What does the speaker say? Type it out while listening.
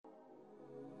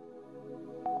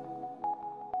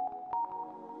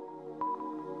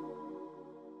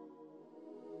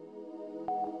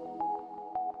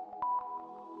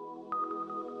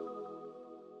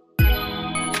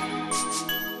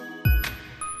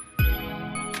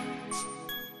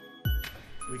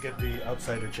We get the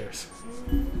outsider chairs.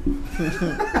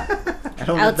 I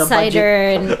don't have the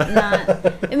Outsider,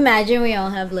 not. Imagine we all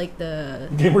have like the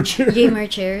Gamer chair.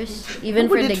 chairs, even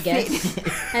Where for would the it guests.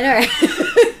 fit? I know,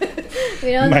 right?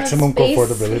 We don't Maximum have space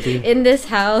comfortability. in this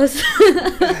house. Is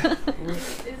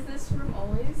this room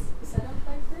always set up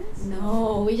like this?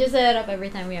 No, we just set it up every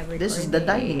time we have recording. This is the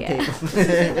dining Yeah. table.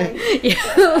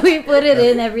 Yeah, we put it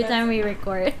in every time we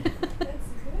record. That's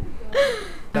good though.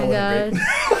 Oh my That god.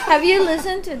 Have you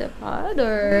listened to the pod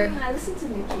or? I listen to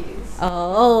Nikki's.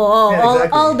 Oh, Yeah, exactly.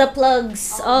 all the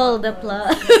plugs, all the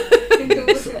plugs.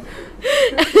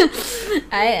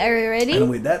 Are we ready? And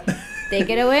with that, Take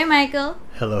it away, Michael.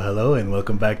 hello, and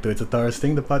welcome back to It's a Taurus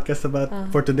Thing, the podcast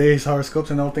about for today's horoscopes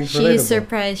and all things She's relatable.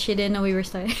 surprised. She didn't know we were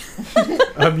starting.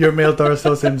 I'm your male Taurus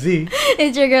host MZ,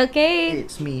 It's your girl, Kate.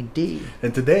 It's me, D.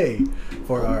 and today,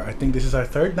 for our, I think this is our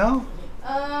third now,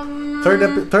 Um,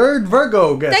 third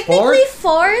Virgo guest, Technically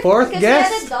fourth. Fourth because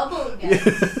guest? we had a double guest.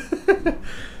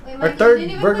 Wait, Our Michael, third you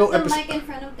didn't even Virgo put the episode. mic in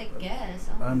front of the guest.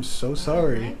 Oh, I'm so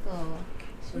sorry. Michael.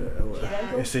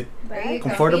 Is it Are you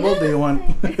comfortable? Do you want?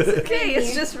 Okay,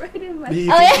 it's just right in my.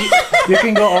 you, Oh, can, yeah. you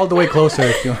can go all the way closer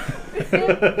if you want.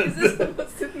 Is this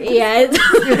supposed to be? Yeah.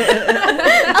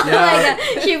 Oh my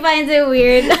god, she finds it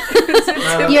weird.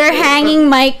 Your hanging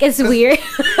mic is weird.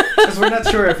 Because we're not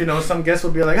sure if, some guests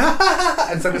will be like, ha ha ha,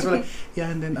 and some guests will be like, yeah,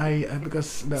 and then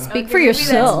because the. Speak Okay, for maybe that's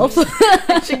yourself.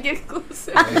 I should get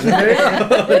closer. There you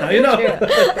go. Now you know.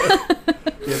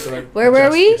 You have to, like, Where were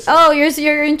adjust we? yourself. Oh,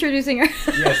 you're introducing her.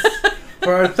 Yes.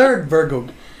 For our third Virgo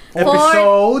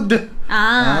episode.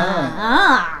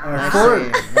 Ah. Our Nice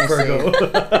fourth save, nice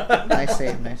Virgo.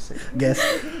 Nice save. Guest,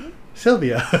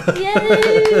 Sylvia.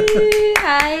 Yay!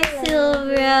 Hi,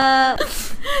 Sylvia.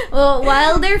 Well,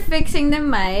 while they're fixing the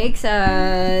mics,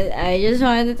 I just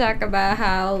wanted to talk about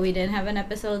how we didn't have an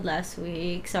episode last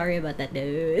week. Sorry about that,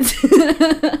 dudes.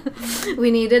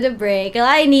 We needed a break.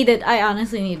 I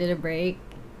honestly needed a break.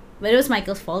 But it was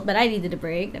Michael's fault, but I needed a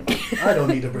break. I don't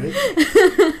need a break.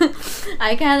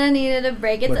 I kind of needed a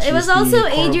break. But It was she's the also core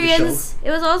of the Adrian's.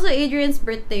 It was also Adrian's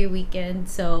birthday weekend,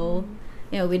 so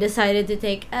we decided to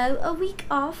take a week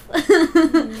off,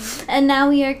 and now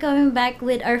we are coming back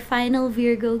with our final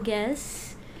Virgo guest.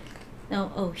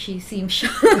 Oh, she seems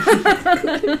shocked.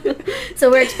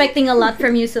 So we're expecting a lot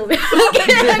from you, Sylvia.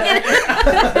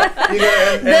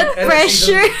 The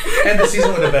pressure. And the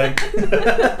season with a bang.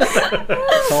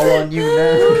 It's all on you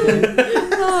now.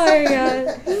 Oh my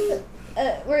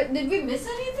god. Did we miss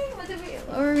anything?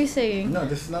 What were we saying? No,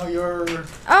 this is now your.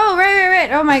 Oh, right.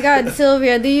 Oh my god,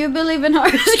 Sylvia, do you believe in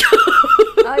horoscope?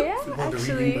 Oh yeah, Want the reading,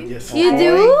 actually, but yes. You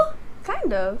do?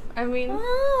 kind of. I mean,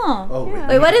 Oh. Oh, Yeah.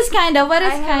 Wait, what is kind of? What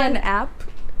is I have kind an app.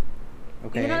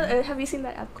 Okay. You know, have you seen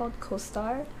that app called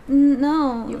CoStar?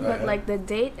 No. You put like the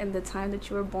date and the time that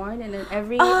you were born, and then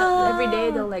every Oh.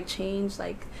 day they'll like change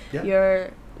like Yeah.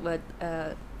 your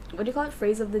what do you call it,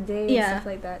 phrase of the day and Yeah. stuff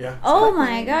like that. Yeah. Oh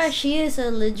my gosh, she is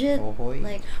a legit Oh boy.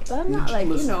 like But I'm not like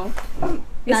Listen.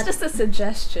 it's Not- just a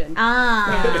suggestion. It's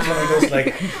ah. one of those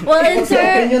like. Well, in What's your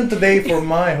ter- opinion today for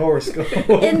my horoscope?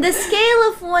 in the scale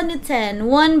of 1 to 10,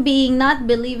 1 being not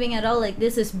believing at all, like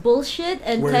this is bullshit,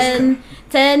 and Where's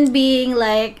 10 being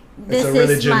like this a is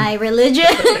religion. my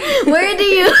religion.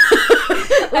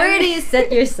 Where do you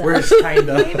set yourself? Where's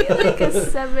kinda? Maybe like a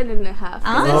 7.5.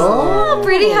 Oh,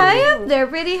 pretty high up there.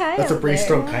 Pretty high That's a up pretty there.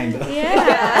 strong kinda.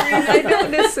 Yeah. I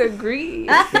don't disagree.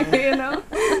 You know.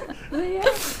 But yeah.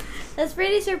 That's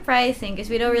pretty surprising because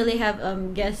we don't really have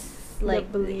guests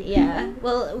like believe. yeah.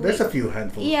 Well, There's a few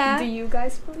handfuls. yeah. Do you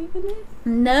guys believe in it?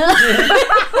 No.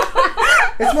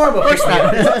 It's more of a pick me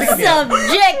up. It's a pick me up.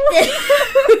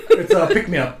 Subjective. It's a pick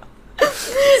me up.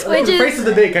 Which The phrase is of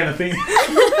the day kind of thing.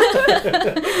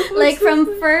 like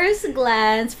from first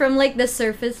glance, from like the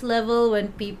surface level, when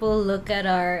people look at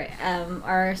our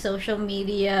social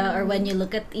media, or when you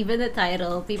look at even the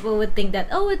title, people would think that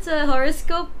it's a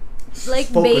horoscope like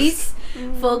Focus.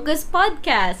 focus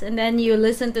podcast, and then you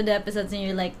listen to the episodes and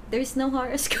you're like, there's no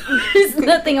horoscope. There's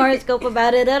nothing horoscope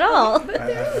about it at all. I've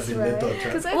been led to a trap.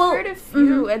 Because I've Well, heard a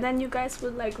few, and then you guys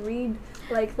would like read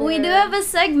like. We do their- have a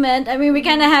segment. I mean, we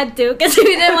kind of had to because we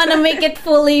didn't want to make it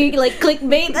fully like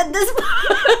clickbait at this point.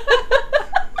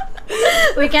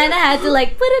 We kind of had to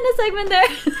like put in a segment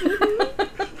there.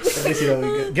 At least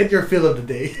you get your fill of the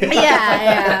day.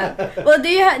 Yeah. Well, do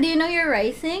you know your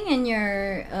rising and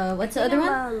your what's the I other think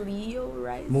one? I'm a Leo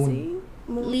rising. Moon.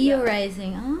 Moon, Leo yeah.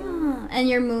 rising. Ah, and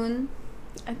your moon.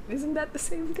 Isn't that the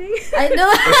same thing? I know.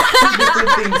 Different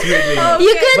things, weirdly.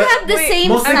 You could But have the wait, same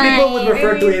Mostly sign. people would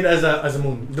refer to it as a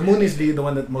moon. The moon is the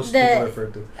one that most people refer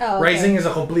to. Oh, okay. Rising is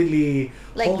a completely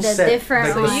Like whole the set, different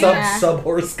like the one, sub yeah. sub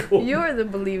horoscope. You're the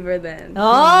believer then.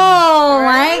 Oh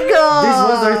my god. This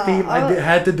was our theme. I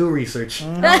had to do research.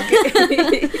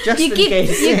 Just you in keep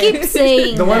case. you keep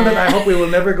saying The one that I that. hope we will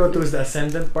never go to is the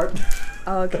ascendant part,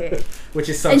 Okay. which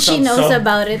is some And she knows sub.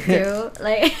 about it too.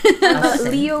 Like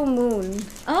Leo moon.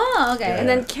 oh, okay. Yeah. And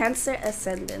then Cancer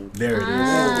ascendant. There it is.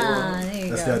 Ah, there you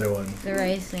That's go. the other one. The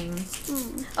rising.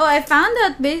 Oh, I found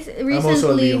out recently. I'm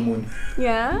also a Leo moon.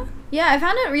 Yeah? Yeah, I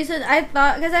found out recent. I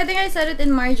thought because I think I said it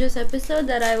in Marjo's episode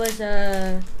that I was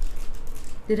a.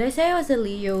 Did I say I was a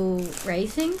Leo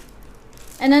rising?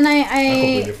 And then I I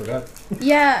completely forgot.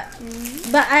 yeah,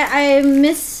 but I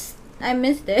missed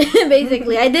it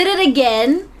basically. I did it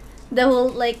again. The whole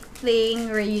like thing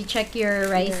where you check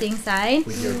your rising sign.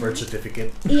 With your birth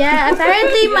certificate. Yeah,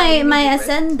 apparently Yeah, my you did it.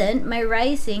 ascendant, my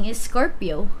rising is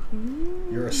Scorpio.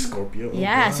 You're a Scorpio.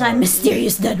 Yeah, so I'm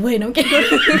mysterious that way. No kidding.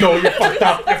 No, you're fucked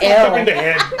up. You're fucked up in the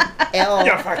head. L.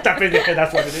 You're fucked up in the head.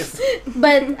 That's what it is.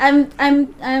 But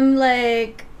I'm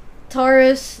like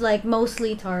Taurus, like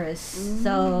mostly Taurus.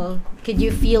 So could you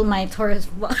feel my Taurus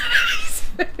vibes?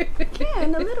 Yeah,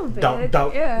 in a little bit.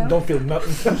 Don't Yeah. don't feel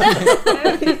nothing.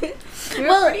 You're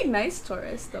Well- a pretty nice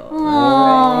Taurus though.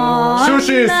 Aww,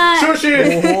 Sushis! nice.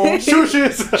 Sushis!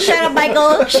 Sushis! Shut up,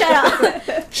 Michael. Shut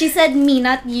up. She said me,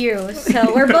 not you.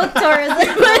 So we're both Taurus.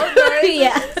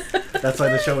 Yeah. That's why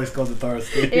the show is called the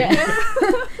Taurus Game. Yeah.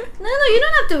 No, you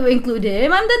don't have to include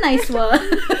him. I'm the nice one.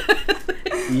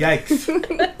 Yikes. You're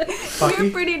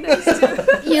Fucky. pretty nice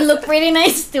too. You look pretty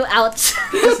nice too. Ouch.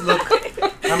 Just look.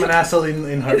 I'm an asshole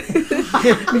in heart.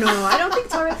 No, I don't think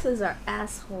Tauruses are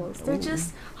assholes. They're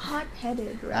just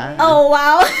hot-headed, right? Oh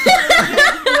wow.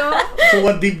 No? So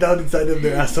what deep down inside of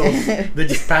their assholes, they're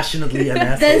just passionately an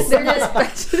That's- asshole. they're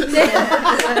just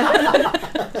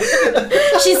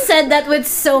She said that with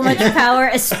so much power,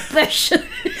 especially.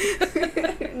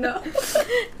 No.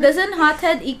 Doesn't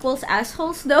hothead equals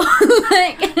assholes though?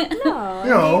 Like No.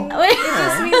 No. I mean, it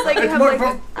just means like you It's have more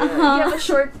like from- you have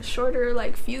a shorter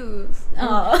like fuse.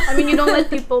 Oh. I mean, you don't let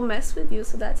people mess with you,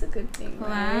 so that's a good thing. Wow,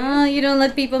 Right? you don't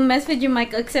let people mess with you,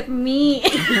 Michael, except me.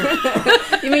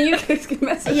 You mean you guys can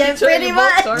mess with Yeah, each other? pretty You're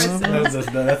both much. Tauruses.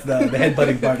 That's the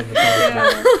headbutting part of the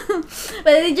Taurus. Yeah.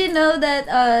 But did you know that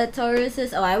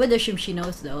Tauruses? Oh, I would assume she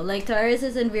knows though. Like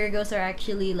Tauruses and Virgos are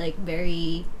actually like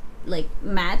very like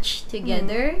matched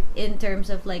together in terms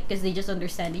of like because they just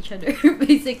understand each other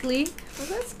basically. Well,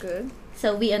 that's good.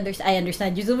 So we understand. I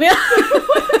understand you, Sylvia.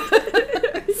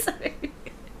 Sorry.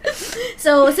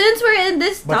 So since we're in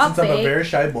this But since I'm a topic, very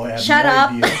shy boy, I have Shut no up.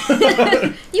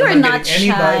 idea. you are I'm not getting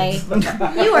any shy.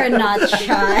 vibes. You are not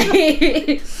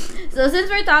shy. So since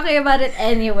we're talking about it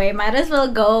anyway, might as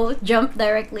well go jump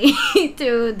directly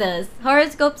to the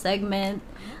horoscope segment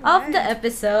of the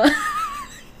episode.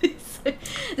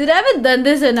 Dude, I haven't done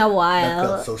this in a That while.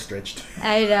 felt so stretched.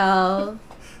 I know.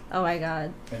 Oh my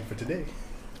god. And for today.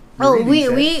 Oh, the we,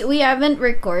 reading says- we haven't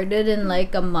recorded in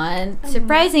like a month.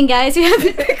 Surprising, guys, we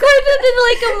haven't recorded in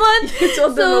like a month. You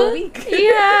told them a week.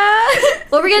 Yeah.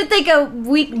 Well, we're gonna take a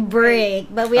week break,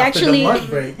 but we After actually. the month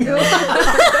break.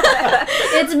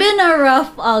 It's been a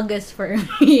rough August for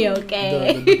me.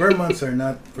 Okay. The burn months are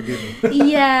not forgiving.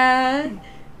 Yeah.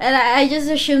 And I just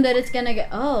assumed that it's gonna get.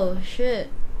 Oh shit!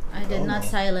 I did Oh, not no.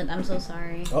 silent. I'm so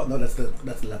sorry. Oh no, that's the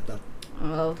laptop.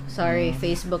 Oh, sorry.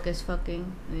 Facebook is fucking.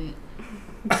 Wait.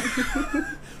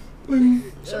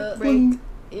 Short break.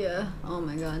 Yeah. Oh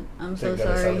my god. I'm so Thank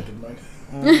God I sorry. silenced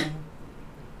mine.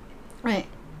 Right.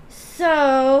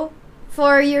 So,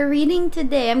 for your reading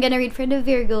today, I'm gonna read for the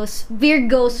Virgos.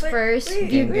 Virgos But first. wait,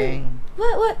 Gang, gang.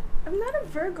 What? I'm not a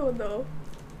Virgo though.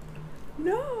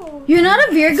 No. You're not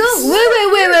a Virgo?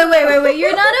 Wait.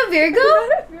 You're not a Virgo? I'm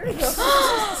not a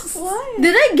Virgo. Why?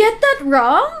 Did I get that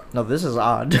wrong? No, this is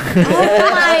odd. Oh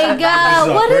my god. This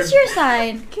is What is awkward. your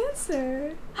sign?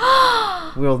 Cancer.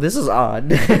 Well, this is odd.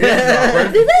 Did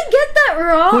I get that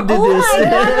wrong? Who did oh this? my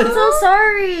god, I'm so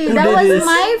sorry. Who that did was this?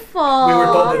 my fault. We were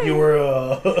told that you were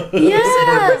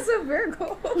Yeah. It's a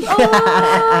Virgo. Oh,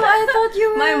 I thought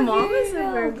you were My a mom is a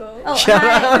Virgo. Oh, Shut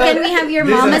hi. up. Can we have your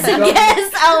This mom has as a become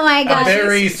guest? Oh my a gosh.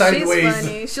 very She's sideways.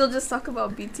 funny. She'll just talk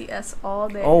about BTS all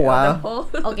day. Oh, wow. The whole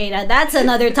Okay, now that's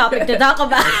another topic to talk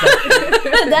about.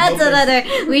 That's No another.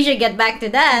 We should get back to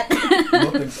that. No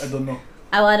thanks, I don't know.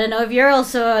 I want to know if you're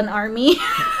also an army.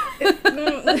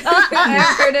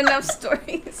 I've heard enough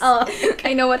stories. Oh,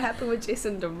 I know what happened with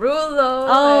Jason Derulo.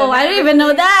 oh, I don't even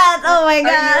know that. Oh my Are you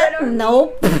an god. army?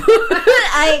 Nope.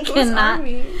 I Who's cannot.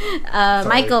 Army?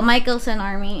 Michelson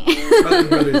Army. My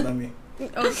brother is not me.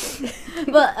 Okay.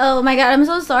 But oh my god, I'm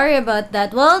so sorry about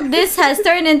that. Well, this has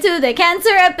turned into the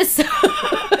cancer episode.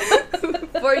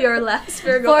 For your last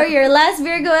Virgo. For your last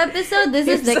Virgo episode, this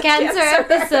is It's the a cancer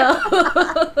Cancer.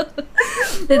 episode.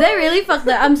 Did I really fuck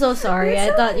that? I'm so sorry.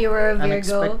 I thought you were a Virgo.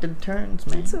 Unexpected turns,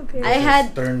 man. It's okay. I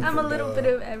had. I'm a little bit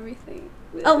of everything.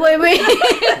 Oh wait. Whoa.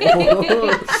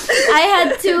 I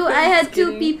had Just two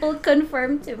kidding. people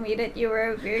confirm to me that you were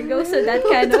a Virgo, so that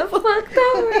kind of fucked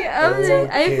up me.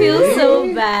 I feel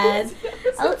so bad.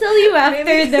 I'll tell you after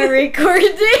Maybe- the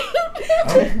recording.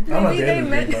 I'm Maybe at the they end of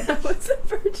meant the day, I was a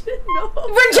virgin. No.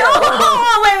 Virgo!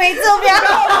 Oh, wait, Sylvia!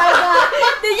 Oh my god!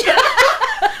 Did you?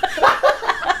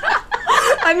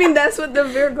 I mean, that's what the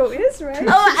Virgo is, right?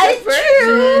 Oh, it's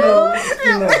true. No.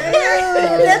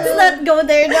 Let's not go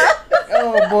there now.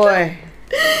 Oh boy.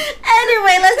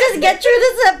 Anyway, let's just get through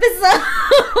this episode.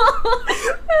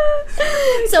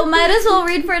 So might as well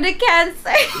read for the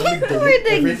cancer. Let me For delete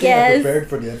the everything I guest. prepared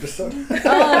for the episode.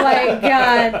 Oh my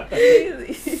god.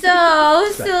 Really? So,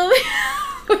 Sylvia,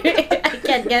 I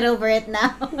can't get over it now.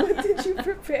 What did you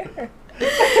prepare?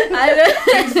 I don't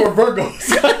For Virgos.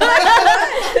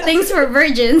 Things for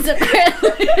virgins,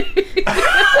 apparently.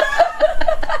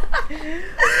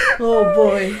 Oh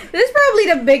boy. This is probably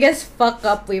the biggest fuck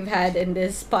up we've had in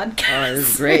this podcast. Oh, this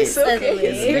is great. It's okay. Recently.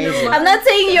 It's been a Amazing. month. I'm not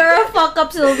saying you're a fuck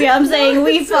up, Sylvia. I'm saying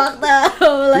we fucked up. We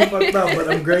Like, fucked up, but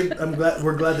I'm great. I'm glad.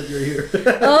 We're glad that you're here.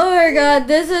 oh my god,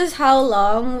 this is how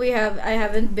long we have. I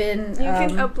haven't been. You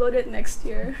can upload it next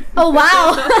year. Oh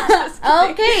wow. Just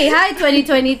kidding. Okay, hi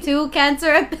 2022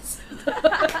 cancer episode.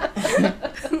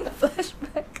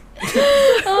 Flashback.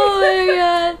 Oh my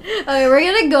god. Okay, we're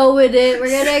gonna go with it.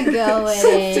 We're gonna go with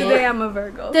it. Today I'm a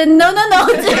Virgo. No.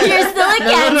 You're still a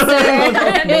cancer.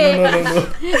 No.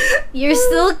 You're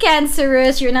still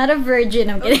cancerous. You're not a virgin.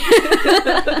 I'm kidding.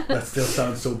 That still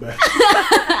sounds so bad.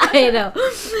 I know.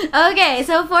 Okay,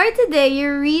 so for today,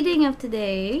 your reading of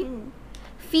today.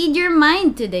 Feed your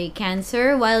mind today,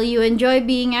 Cancer. While you enjoy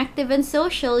being active and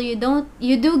social, you do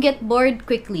get bored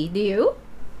quickly. Do you?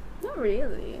 Not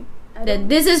really. I Then don't-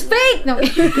 this is fake. No.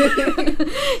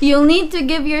 You'll need to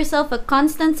give yourself a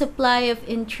constant supply of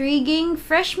intriguing,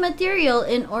 fresh material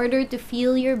in order to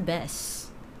feel your best.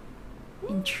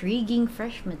 Intriguing,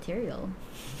 fresh material.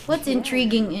 What's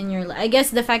intriguing in your life? I guess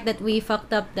the fact that we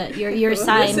fucked up that your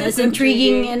sign This is is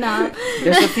intriguing intriguing. enough.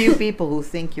 There's a few people who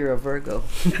think you're a Virgo.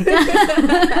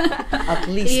 At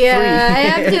least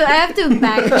Yeah, three. I have to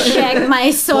back check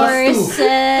my sources.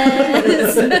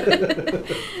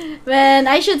 Man,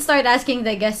 I should start asking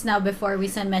the guests now before we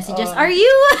send messages. Are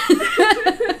you?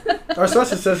 Our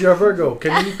sources says you're a Virgo.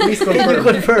 Can you please Can you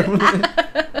confirm?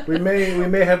 confirm? we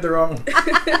may have the wrong.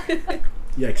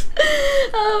 Yikes.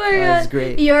 Oh my That's god.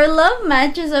 great. Your love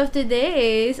matches of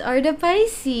today's are the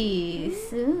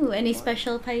Pisces. Ooh, any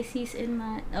special Pisces in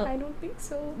mind? I Oh. don't think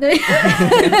so.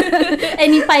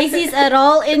 Any Pisces at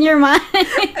all in your mind?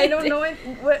 I don't know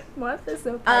what month is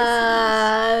the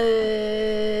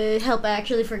Pisces. Help, I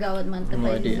actually forgot what month the No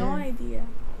Pisces idea. No are. idea.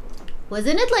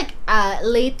 Wasn't it like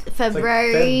late It's like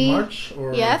February? Feb, March,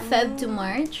 or Yeah, Feb to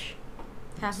March.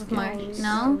 Half of March.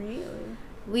 No? Really?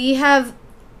 We have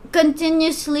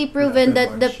continuously proven Feb,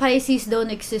 that the March. Pisces don't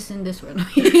exist in this world.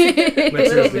 Like,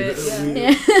 Little seriously,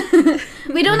 bit, Yeah.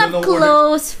 We don't We have don't know what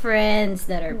close friends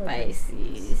that are Right.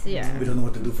 Pisces. Yeah. we don't know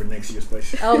what to do for next year's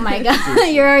Pisces. Oh my god,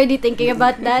 you're already thinking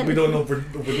about that? We don't know for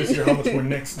this year how much more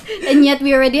next. And yet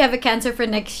we already have a cancer for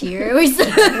next year. We're still-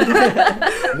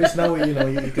 At least now you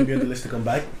can be on the list to come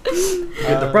back.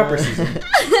 Get the proper season.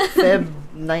 Feb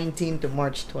 19 to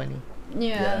March 20.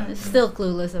 Yeah, Yeah. still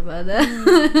clueless about that.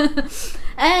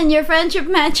 And your friendship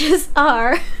matches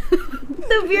are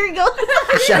the Virgo.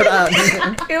 Shout out.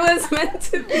 It was meant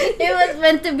to be. It was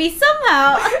meant to be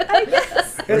somehow. I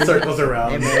guess. It circles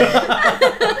around.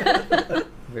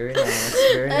 Very nice.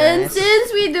 Very And nice.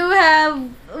 since we still have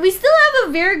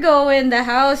a Virgo in the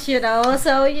house,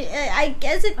 so I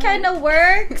guess it kind of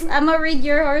works. I'm gonna read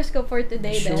your horoscope for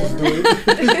today Sure, then. do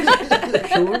it.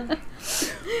 Sure.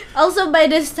 Also, by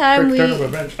this time Quick turn of we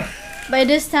events.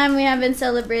 haven't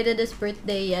celebrated his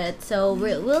birthday yet, so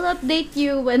we'll update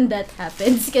you when that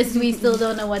happens because we still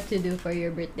don't know what to do for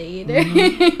your birthday either.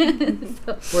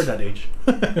 So, We're that age.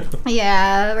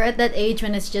 yeah, we're at that age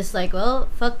when it's just like, well,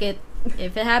 fuck it.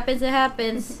 If it happens, it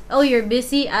happens. Oh, you're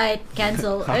busy? I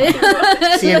cancel.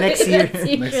 See you next year. That's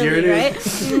Next year usually, it right?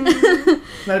 is.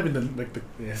 Not even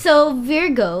yeah. So,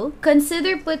 Virgo,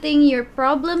 consider putting your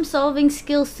problem-solving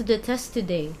skills to the test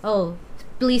today. Oh,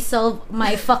 please solve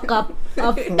my fuck up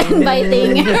of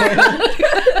inviting.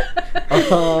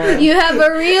 You have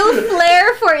a real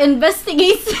flair for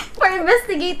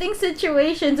investigating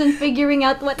situations and figuring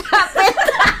out what happened.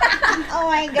 Oh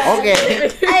my god. Okay.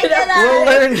 I cannot. We'll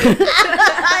learn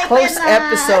I post cannot.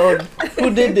 episode who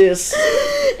did this.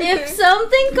 If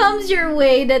something comes your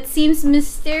way that seems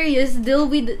mysterious, deal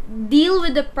with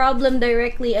the problem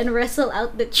directly and wrestle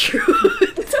out the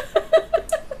truth.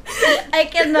 I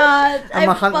cannot.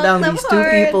 I'ma hunt down these two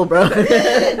hard. people, bro.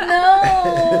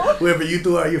 No. Whoever you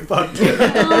two are, you fucked.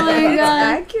 Oh my It's god.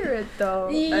 accurate though.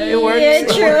 Yeah,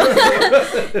 works. true.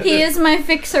 He is my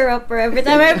fixer-upper every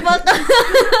time I fuck up.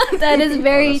 That is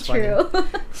very that's funny. true.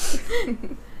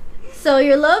 So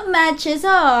your love matches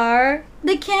are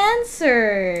the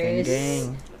Cancers.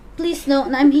 Gang. Please no,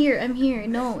 I'm here.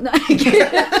 No.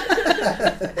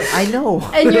 I know.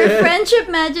 And your friendship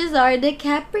matches are the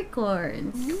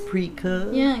Capricorns.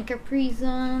 Pre-cut. Yeah, Capri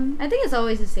Sun. I think it's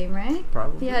always the same, right?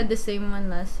 Probably. You had the same one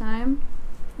last time.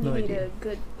 You No need idea. a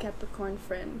good Capricorn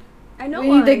friend. I know We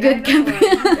one. need a good I know one.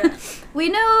 Capricorn. Yeah. We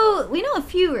know a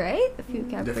few, right? A few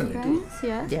Definitely. Capricorns.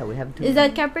 Yeah. Yeah, we have to. Is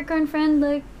that Capricorn friend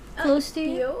like close to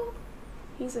you? Theo?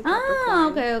 He's a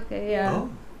Capricorn. Ah, okay, yeah. Oh.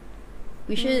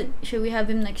 We should we have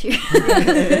him next year?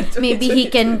 Maybe he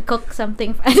can cook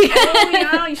something fun. Oh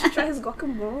yeah, you should try his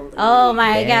guacamole. Oh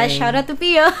my gosh, Dang. shout out to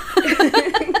Pio.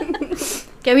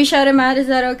 Can we shout him out? Is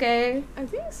that okay? I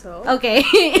think so. Okay.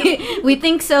 We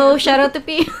think so. Shout out to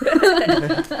Pio.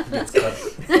 Gets cut.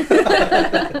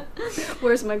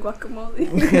 Where's my guacamole?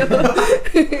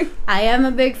 I am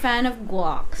a big fan of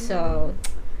guac, so.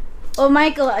 Oh,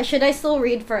 Michael, should I still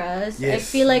read for us? I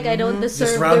Yes. feel like I don't Just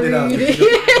deserve round the it out.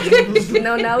 reading.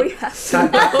 No, now we have Tie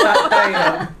to. it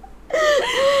up.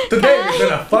 Today we're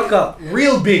gonna fuck up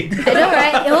real big. I know,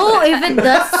 right? Oh, if it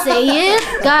does say it,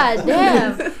 god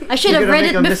damn. I should have You're read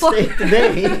gonna it make a before. mistake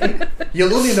today.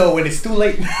 You'll only know when it's too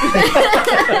late.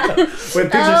 When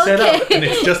things are set up Okay. and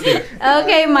it's just there.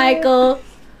 Okay, Michael.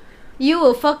 You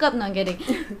will fuck up. No, I'm kidding.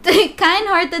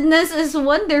 Kind-heartedness is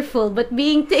wonderful, but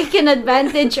being taken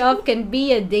advantage of can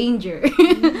be a danger.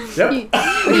 Yep.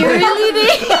 You really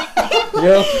need.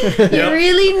 Yep. You Yep.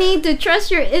 really need to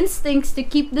trust your instincts to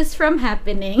keep this from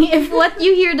happening. If what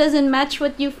you hear doesn't match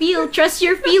what you feel, trust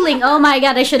your feeling. Oh my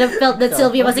god, I should have felt that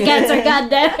Sylvia was a Cancer.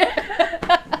 God damn.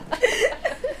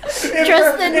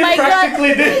 Trusted my gut.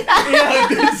 practically did. Yeah, it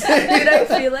did say Did I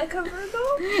feel like a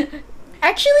Virgo?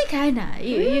 Actually, kinda.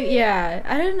 Yeah.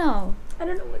 I don't know. I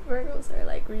don't know what Virgos are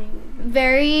like. Really.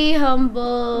 Very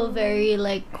humble, very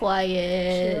like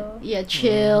quiet. Chill. Yeah,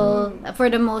 chill for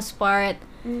the most part.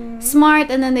 Mm. Smart,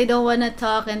 and then they don't want to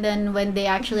talk, and then when they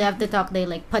actually have to talk, they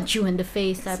like punch you in the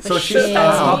face type So of she's shit.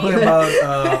 talking about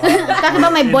Talking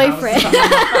about my boyfriend.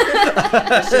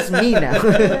 It's just me now.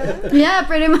 Yeah,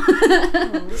 pretty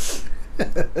much.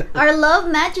 Our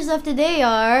love matches of today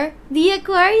are the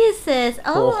Aquariuses.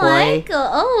 Oh, Ahoy. Michael.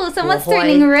 Oh, someone's Ahoy.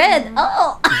 turning red.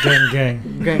 Oh. gang.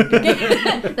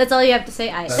 That's all you have to say.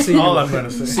 That's all I'm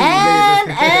gonna say.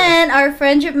 And our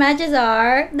friendship matches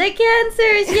are the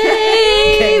Cancers.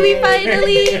 Yay! We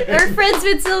finally are friends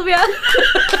with Sylvia.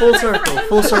 Full circle.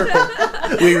 Full circle.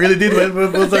 We really did went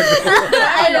full circle.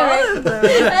 I know.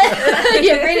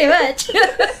 Yeah, pretty much.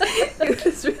 It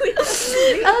was really.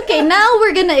 Okay, now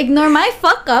we're gonna ignore my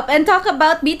fuck up and talk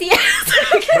about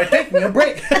BTS. By taking a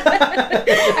break.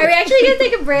 Are we actually gonna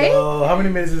take a break? Oh, how many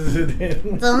minutes is it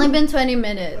in? It's only been 20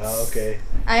 minutes. Oh, okay.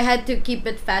 I had to keep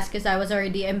it fast because I was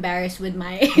already embarrassed with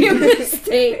my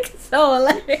mistake. So,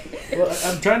 like, Well,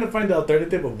 I'm trying to find the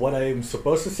alternative of what I'm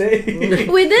supposed to say.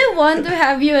 we did want to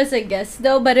have you as a guest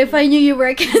though, but if I knew you were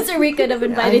a Cancer, we could have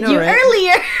invited know, you right?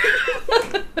 earlier.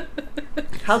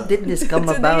 How did this come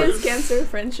Today about? is Cancer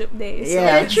Friendship Day. So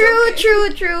Yeah. it's True.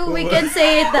 okay. We can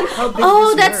say it. How did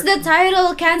Oh, this that's work? the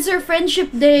title, Cancer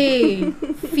Friendship Day,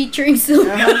 featuring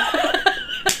Sylvia.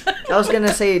 I was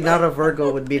gonna say not a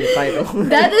Virgo would be the title.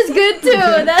 That is good too.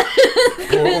 That is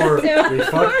good or too. we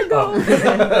fucked up.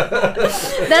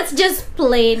 That's just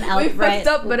plain We outright. fucked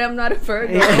up, but I'm not a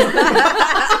Virgo.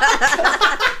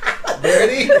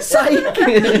 Ready? Psych.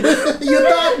 You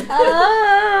thought?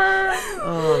 Ah.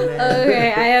 Oh man.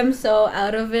 Okay, I am so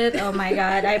out of it. Oh my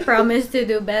god. I promise to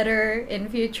do better in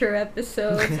future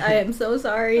episodes. I am so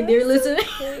sorry, dear listener.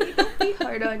 Okay, don't be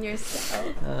hard on yourself.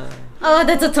 Oh,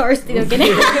 that's a Taurus thing. Okay.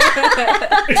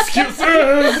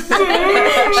 Excuses!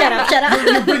 Shut up, shut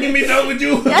You're up. bringing me down with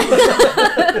you!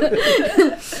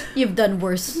 You've done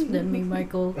worse than me,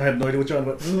 Michael. I have no idea what you're on,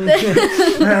 but...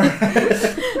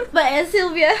 But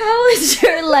Sylvia, how is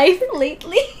your life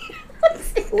lately?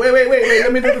 Wait.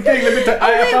 Let me do the thing. wait,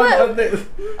 I what? found out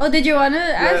Oh, did you wanna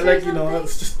ask her like, you know, something?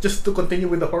 it's just to continue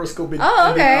with the horoscope.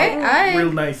 Oh, okay.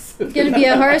 Real nice. It's gonna be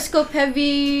a horoscope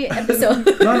heavy episode.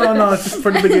 No. It's just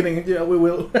for the beginning. Yeah, we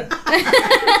will.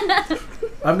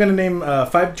 I'm gonna name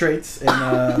 5 traits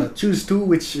and choose 2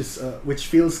 which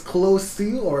feels close to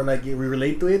you or like you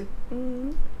relate to it.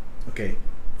 Mm. Okay.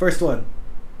 First one.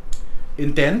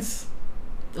 Intense.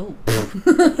 Oh.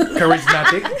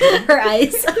 Charismatic. Her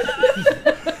eyes.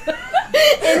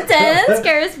 Intense,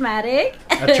 charismatic.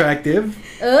 Attractive.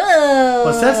 Oh.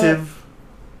 Possessive.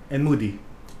 And moody.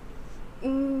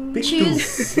 Mm. Pick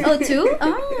Choose. 2. Oh, 2?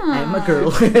 Oh. I'm a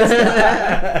girl.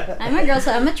 I'm a girl,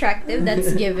 so I'm attractive.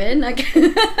 That's given.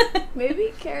 Okay.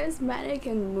 Maybe charismatic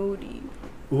and moody.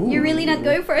 Ooh. You're really not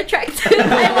going for attractive.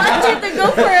 I want you to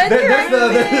go for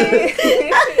attractive.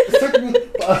 Certain,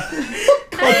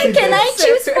 Can I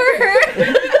choose for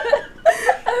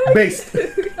her? Based.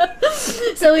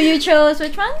 So you chose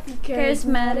which one?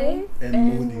 Charismatic And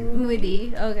moody.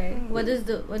 Moody. Okay. What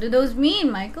do those mean,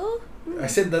 Michael? I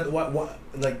said that what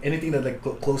like anything that like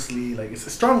closely like it's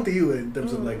strong to you in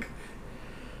terms of like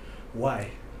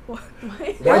why Why?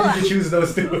 why did you choose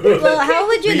those 2? Well, how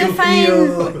would you Do you define?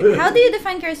 feel- How do you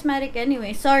define charismatic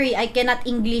anyway? Sorry, I cannot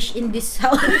English in this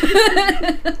house.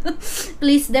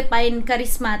 Please define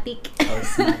charismatic.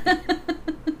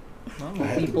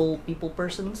 People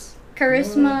persons.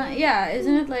 Charisma, yeah,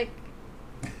 isn't it like?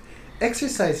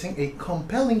 Exercising a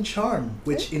compelling charm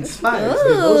which inspires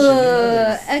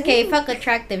devotion. Ooh, okay, fuck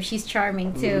attractive. She's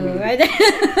charming too, right?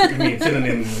 I mean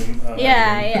synonym.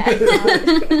 Yeah.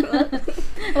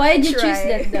 Why did you choose Try.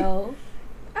 that though?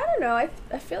 I don't know. I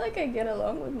feel like I get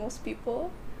along with most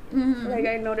people. Mhm. Like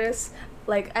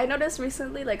I noticed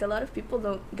recently, like a lot of people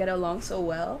don't get along so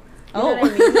well. You Oh. know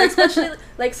what I mean? Like, especially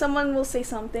like someone will say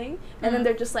something and then Mm.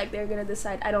 they're just like they're gonna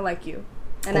decide I don't like you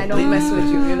and I don't mess with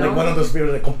you. You know? Like one of those people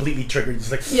like completely triggered.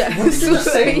 Just like Yeah. what did you just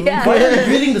say? Yeah. Why are you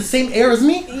breathing the same air as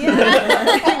me?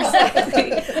 Yeah,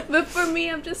 exactly. But for me,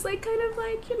 I'm just like kind of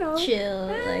like Chill,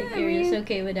 like I you're just mean,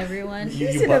 okay with everyone.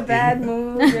 You- just in a puppy. bad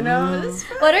mood, you know. It's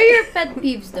fine. What are your pet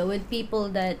peeves though with people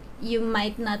that you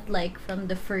might not like from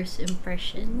the first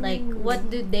impression? Like, what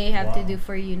do they have to Wow. do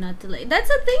for you not to like? That's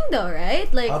a thing though, right?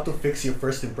 Like, How to fix your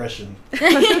first impression?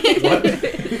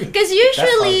 because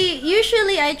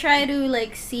usually I try to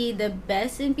like see the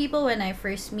best in people when I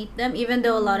first meet them. Even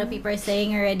though a lot of people are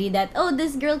saying already that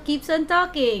this girl keeps on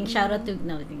talking. Shout out to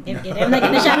no, I'm kidding. I'm not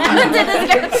gonna shout out to this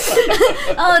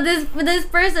girl. this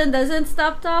person doesn't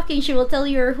stop talking. She will tell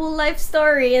you her whole life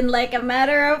story in like a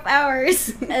matter of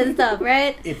hours and stuff,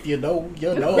 right? If you know,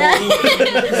 you know.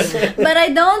 But I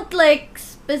don't like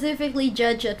specifically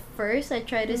judge at first. I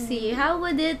try to see how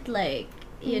would it like,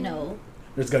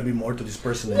 There's gotta be more to this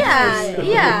person. than yeah, this.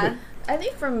 yeah. I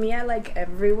think for me, I like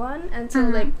everyone until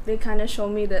Mhm. like they kind of show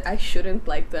me that I shouldn't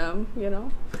like them, you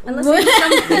know. Unless they do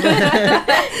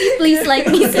something, Please like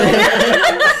me, sir.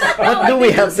 What do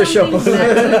we have to show? something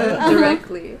bad to you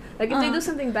directly. Like if they Uh-huh. do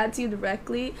something bad to you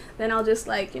directly, then I'll just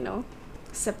like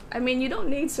I mean, you don't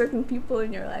need certain people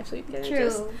in your life, so you can just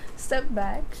True. step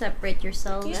back. Separate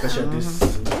yourself. Yeah. Especially at this.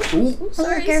 Ooh.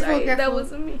 Sorry, careful, sorry, that careful.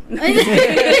 wasn't me.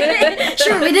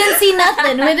 Sure, we didn't see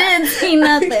nothing. We didn't see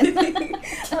nothing.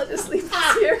 I'll just leave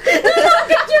this here.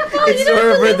 It's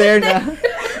over there now.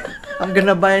 I'm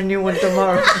gonna buy a new one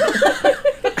tomorrow.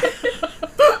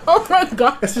 Oh my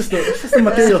god. It's just the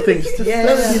material things. Just Yeah.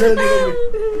 It's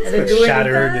I didn't do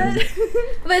shattered and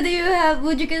But do you have?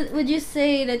 Would you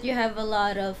say that you have a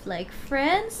lot of like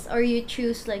friends, or you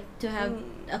choose like to have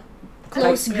a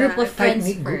close Like, group yeah, of friends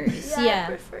tight-knit group. first? I Yeah.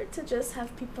 prefer to just have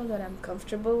people that I'm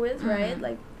comfortable with, right? Mhm.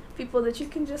 Like people that you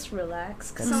can just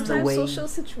relax. Because That's the sometimes way. social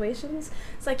situations,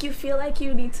 it's like you feel like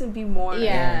you need to be more.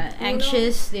 Yeah, You know?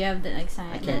 anxious. Do you have the I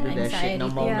anxiety? can't do that shit no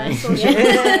more, Yeah, man. social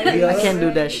Yeah. I can't do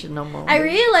that shit no more. I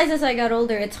realize as I got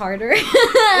older, it's harder.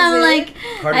 I'm it? like,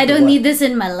 Harder I to don't what? need this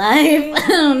in my life. I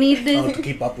don't need how this. to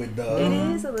keep up with It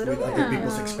is a little with other bit.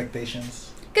 people's Yeah. expectations.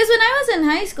 Because when I was in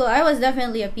high school, I was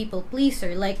definitely a people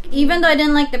pleaser. Like, even though I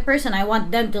didn't like the person, I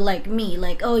want them to like me.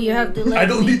 Like, oh, you have to like I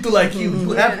don't me. need to like you.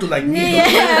 You have to like me.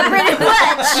 Yeah, pretty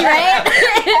much, right?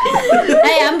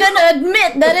 Hey, I'm gonna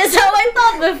admit that is how I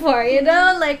thought before,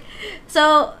 Like,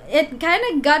 So it kind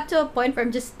of got to a point where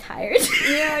I'm just tired.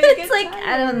 Yeah, you It's get like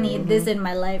I don't tired. need this in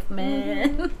my life,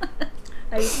 man.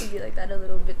 I used to be like that a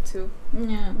little bit too.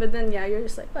 Yeah. But then yeah, you're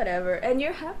just like whatever, and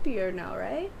you're happier now,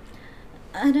 right?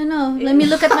 I don't know. Let me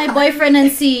look at my boyfriend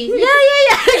and see. Yeah.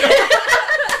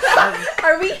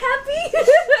 Are we happy?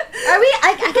 Are we?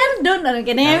 I kind of don't know. I'm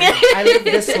kidding. I live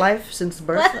this life since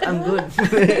birth. I'm good.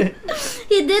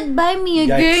 He did buy me a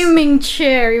Yikes. gaming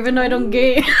chair, even though I don't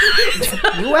game.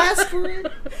 You asked for it.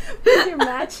 But you're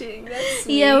matching. That's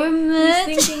sweet. Yeah, we're He's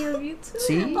matching. thinking of you too.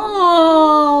 See?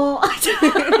 Oh.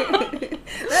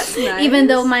 That's nice. Even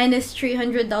though mine is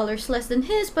 $300 less than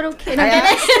his, but okay. No, I I'm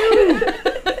asked kidding.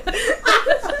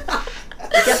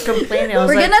 I kept complaining. I was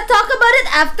We're like, gonna talk about it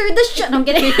after the show. No, I'm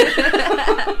kidding.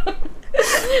 I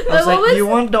was like, you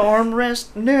want the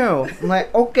armrest? No. I'm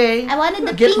like, okay. I wanted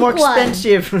the Get pink more one.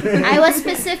 expensive. I was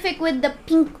specific with the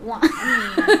pink one.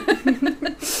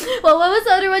 Well, what was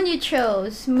the other one you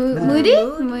chose? Moody?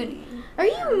 Moody. Are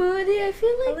you moody? I feel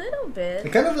a like little bit.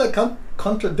 It kind of like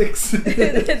contradicts It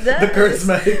the does.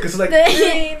 charismatic. Because like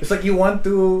The- it's like you want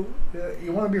to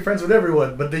be friends with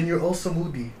everyone, but then you're also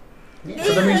moody. So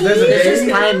that means there's a It's just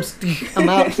day. times the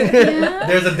amount. Yeah.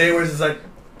 There's a day where it's just like,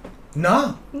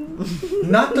 nah,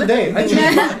 not today. I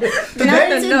choose Not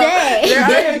today. today. There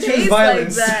Today I are choose days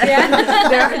violence. like that. Yeah.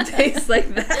 There are days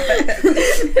like that.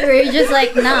 We're just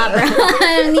like, nah, bro. I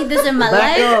don't need this in my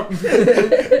Back life. up.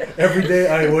 Every day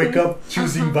I wake up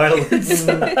choosing violence.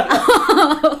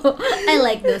 Oh, I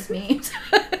like those memes.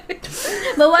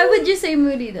 But why would you say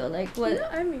moody though? Like what? No,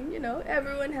 I mean,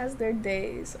 everyone has their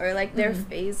days or like their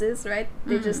phases, right?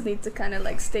 They just need to kind of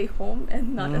like stay home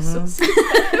and not associate.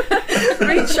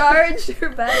 Recharge your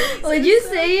batteries. Would you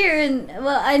say you're in?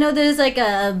 Well, I know there's like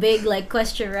a big like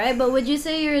question, right? But would you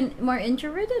say you're more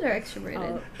introverted or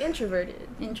extroverted? Introverted.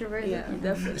 Introverted. Yeah,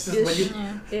 definitely. It's just when you-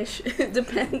 Yeah. Ish. It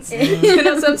depends.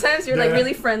 Mm. Sometimes you're like Yeah.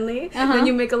 really friendly, Uh-huh. then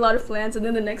you make a lot of plans, and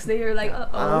then the next day you're like, uh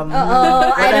oh.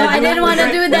 Oh, I know. I didn't want to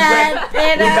do that.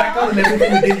 We're back on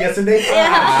everything we did yesterday.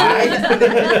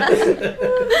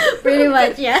 Pretty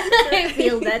much, yeah. I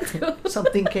feel that too.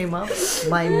 Something came up.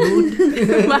 My mood.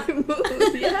 My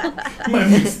mood, yeah. My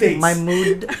mistakes. My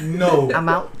mood. No. I'm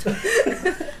out.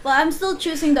 Well, I'm still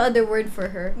choosing the other word for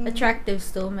her. Attractive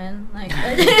still, man. Like,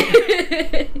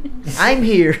 I'm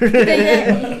here.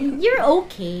 you're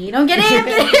okay. No, I'm kidding. I'm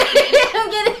kidding. I'm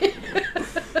kidding.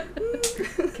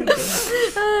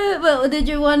 Well, did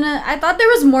you wanna? I thought there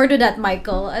was more to that,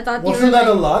 Michael. I thought you were. Wasn't that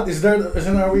a like- lot?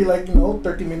 Are we like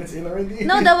 30 minutes in already?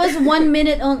 No, that was 1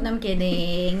 minute. Oh, no, I'm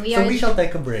kidding. So we shall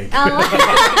take a break. Oh,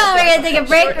 we're gonna take a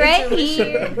break Short right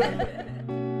intermission. here.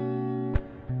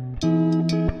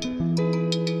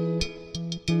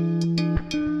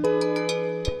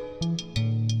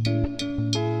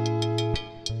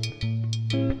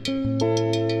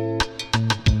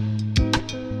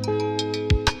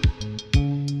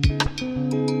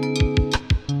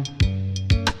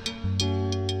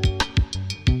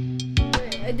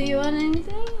 Do you want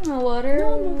anything? Water?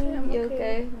 No, I'm okay, I'm You okay.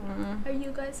 okay? Are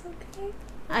you guys okay?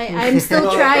 I'm still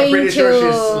No, trying I'm pretty to. sure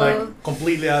she's like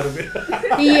completely out of it.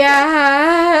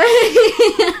 Yeah.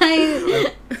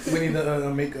 We need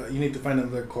to you need to find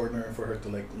another corner for her to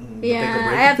like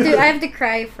Yeah, take a break. I have to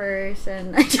cry first,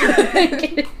 and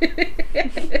should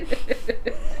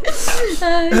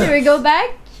we go back?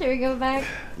 Should we go back?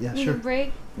 Yeah, Need sure. a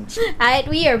break. Alright,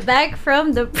 we are back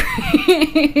from the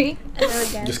break.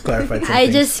 Just clarified something.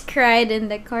 I just cried in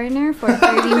the corner for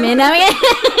 30 minutes.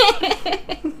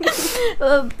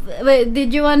 Wait,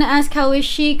 did you want to ask how is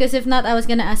she? Because if not, I was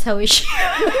gonna ask how is she.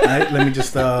 Alright, let me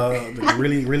just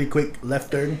really quick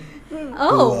left turn.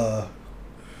 Oh.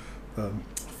 To,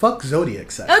 fuck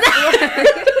zodiac sign.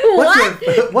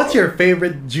 What? What's your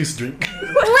favorite juice drink?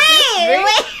 Wait.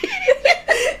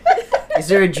 Is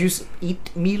there a juice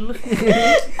eat meal? Was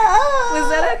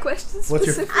that a question What's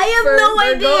your- specific I have for no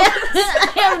Virgo? idea.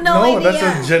 I have no idea. That's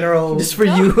a general. Just for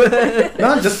you.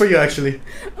 No, just for you actually.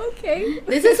 Okay.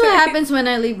 This is what happens when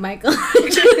I leave Michael.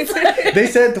 They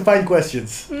said to find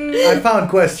questions. I found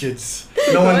questions.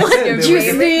 No one What's said your there juice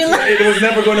was, meal? it was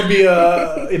never going to be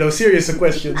a serious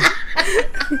question.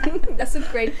 That's a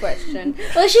great question.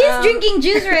 Well, she's drinking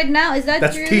juice right now. Is that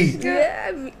That's true? tea. Yeah,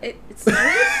 I mean, it's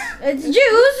It's juice.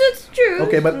 It's true.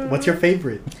 Okay, but what's your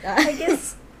favorite? I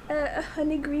guess a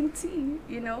honey green tea,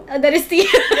 That is tea.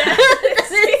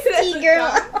 That is tea,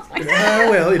 girl.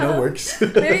 Well, works.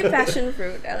 Maybe passion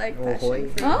fruit. I like Oh, passion boy.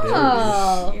 fruit.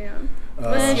 Oh. Yeah.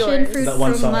 Passion yours? fruit That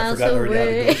one from song, I miles forgot already how it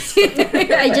away.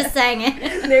 goes. I just sang it.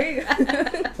 There you go.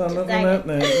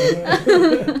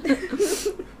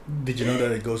 Did you know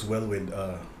that it goes well with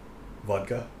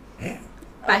vodka?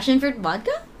 Passion fruit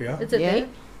vodka? Yeah. It's a Yeah. thing.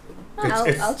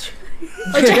 I'll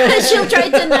try. She'll try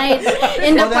tonight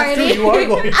in the Oh, that's true, party. you are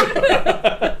going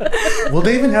to. Will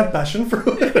they even have passion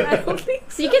fruit? I don't think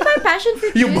so. You can buy passion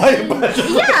fruit. You juice buy a and- passion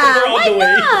fruit Yeah, on why the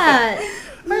way. not?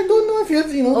 I don't know if you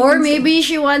have, Or maybe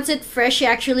she wants it fresh. She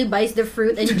actually buys the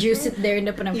fruit and juice it there in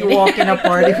the You walk in a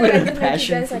party I with can a make you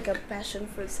passion guys fruit. like a passion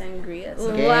fruit sangria. So.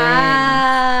 Okay.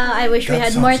 Wow! I wish we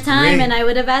That had more sounds time, great. and I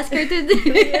would have asked her to do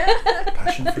it.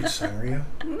 passion fruit sangria.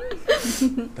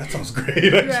 That sounds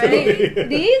great, actually.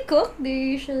 Do you cook? Do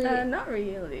you usually? Not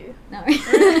really. No.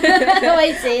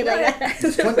 Why say it like that?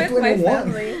 It's With my 2021.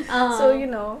 family. Oh.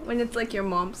 So when it's like your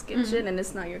mom's kitchen and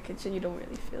it's not your kitchen, you don't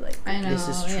really feel like. I know. This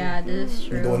is true. Yeah, this is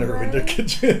true. You don't want to ruin their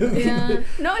kitchen. Yeah.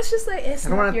 No, it's just like it's I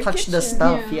don't not want your to touch kitchen. the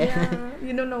stuff. Yeah. Yeah. Yeah,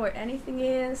 you don't know where anything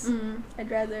is. Mm. I'd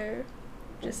rather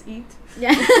just eat.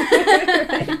 Yeah.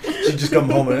 She just come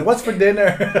home and what's for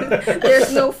dinner?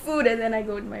 There's no food, and then I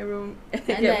go to my room and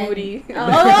I And get then- moody. Oh,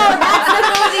 that's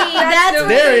the movie. That's the- where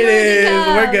There the it movie is.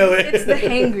 comes. We're going. It's the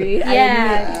hangry. I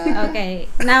Yeah. Okay.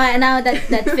 Now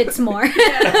that fits more.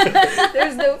 admit.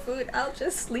 There's no food. I'll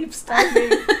just sleep starving,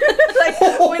 like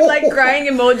with like crying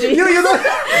emoji. You don't.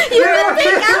 You will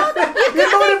take out. You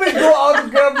don't even go out and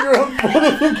grab your own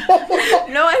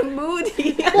food. No, I'm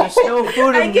moody. There's no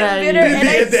food I in get that. bitter and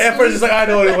I The effort is like I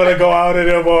don't even want to go out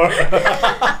anymore.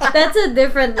 That's a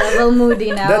different level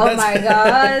moody now. Oh my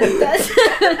god.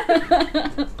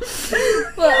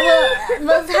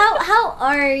 That's how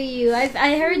are you?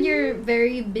 I heard you're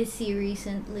very busy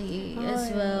recently Oh, as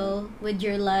yeah. well with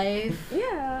your life.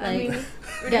 Yeah, I Like- mean,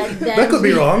 God That could be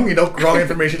damn. wrong. Wrong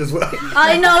information as well.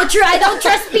 I know, true. I don't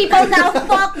trust people now.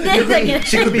 Fuck this again.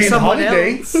 She could be in someone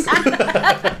holidays.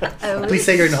 Please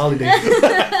say you're in holidays.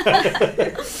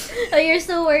 Oh, you're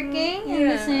still working in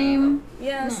the Yeah. same.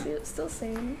 yeah, still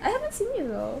same. I haven't seen you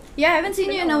though. Yeah, I haven't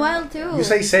seen you in a while too. You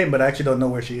say same, but I actually don't know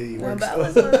where she No, works. but I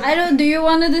was on- I don't. Do you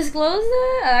want to disclose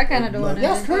that? I kind of don't want to.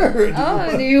 Yes, her.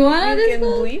 Oh, do you want to You can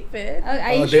disclose? bleep it.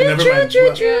 I Oh, should. then never mind.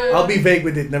 True. I'll be vague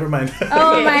with it. Never mind.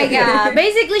 Oh my god.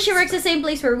 Basically, she works the same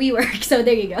place where we work, so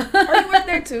there you go. Oh, you work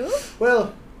there too?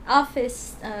 Well,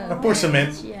 Office. pour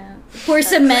cement. Yeah. Pour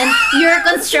cement. You're a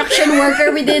construction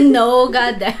worker. We didn't know.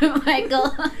 God damn, Michael.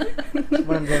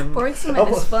 One of them. Pouring cement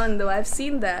is fun though. I've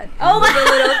seen that. Oh my- The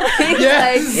little things.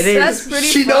 Yes. Like, It is. That's pretty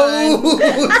She fun. knows.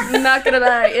 I'm not gonna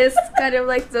lie. It's kind of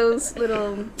like those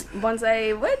little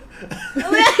bonsai. What?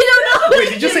 I don't know. Wait,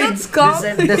 did you say It's called?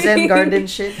 The Zen garden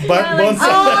shit. bonsai?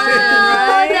 Oh,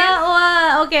 Right? that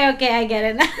one. Okay, I get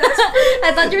it.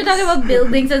 I thought you were talking about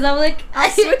buildings, and I was like, I'll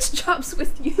switch jobs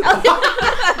with you.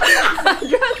 I'd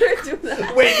rather do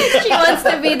that. Wait. She wants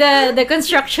to be the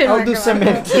construction I'll worker. do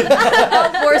cement.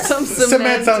 I'll pour some cement.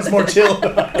 Cement sounds more chill.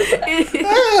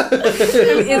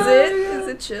 Is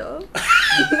it chill?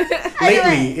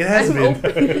 Lately, it has I'm been.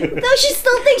 open. No, she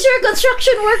still thinks you're a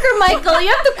construction worker, Michael. You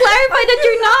have to clarify that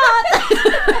you're not.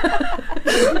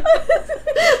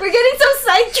 We're getting so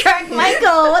sidetracked,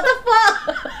 Michael. What the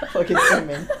fuck? Fucking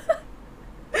cement.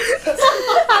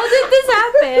 How did this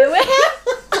happen?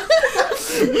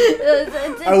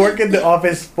 I work in the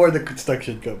office for the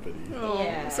construction company. Oh,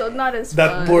 Yeah. So not as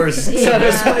That fun. pours. Yeah.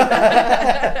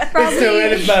 It's still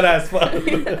it's not as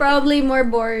fun. Probably more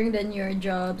boring than your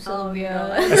job, Oh,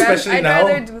 Sylvia. no. Especially I'd now.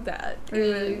 rather do that.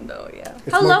 Really? Even though, yeah.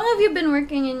 It's How more- long have you been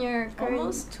working in your current?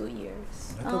 Almost 2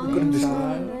 years. I thought we couldn't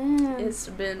decide. man. It's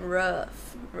been rough.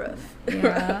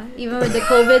 Yeah, even with the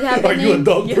COVID Are you a happening.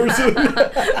 dog person?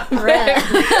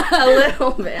 A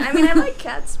little bit. I mean, I like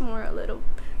cats more a little.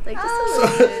 Like just a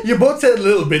little bit. You both said a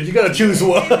little bit. You gotta choose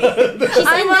one. She's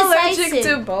I'm allergic indecisive.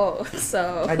 to both,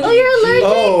 so. I Oh, you're allergic.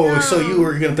 Oh, so you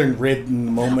were gonna turn red in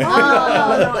the moment. Oh.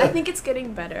 No, I think it's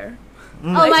getting better. Oh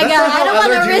my That's god, not I how don't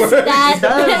want to allergy risk works. that. It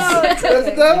does. That's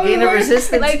not Gain a what it works.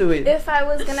 resistance Like, to it. if I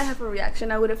was gonna have a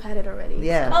reaction, I would have had it already.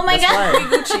 Yeah. Oh my that's God.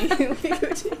 why.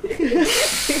 Gucci.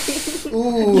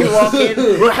 Ooh. You walk in.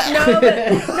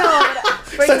 no.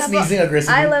 For Start example, sneezing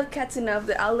aggressively. I love cats enough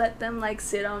that I'll let them like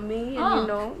sit on me and Oh. you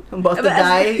know. I'm about to But as-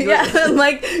 die. Yeah, I'm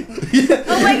like.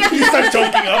 Oh my god. You start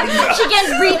choking up. She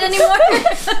can't breathe anymore.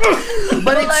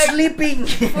 But it's like- sleeping.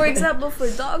 For example, for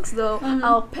dogs though,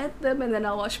 I'll pet them and then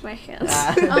I'll wash my hands.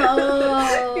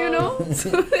 Oh. You know.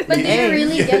 But do you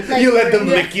really get like? You let them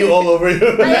lick you all over you.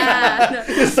 Yeah,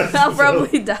 no, I'll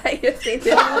probably die if they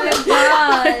did. Oh my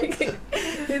god.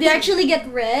 Do you actually get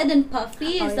red and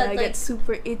puffy? Is I that like? get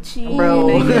super itchy. Bro.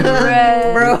 and I get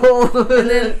red. Bro. And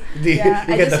then You I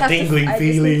get just the have tingling I just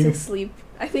need feeling. to sleep.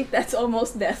 I think that's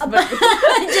almost death. But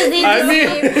Just need I to mean,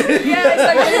 sleep. yeah, I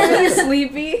start getting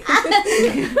sleepy.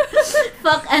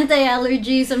 Fuck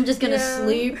anti-allergies. I'm just gonna Yeah.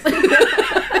 sleep.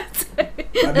 I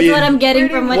That's mean, what I'm getting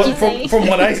from what you say. from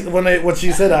what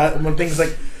she said, when things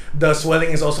like the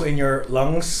swelling is also in your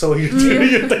lungs, so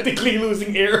you're technically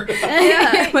losing air.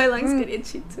 Yeah, my lungs get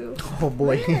itchy too. Oh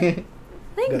boy.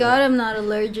 Thank God I'm not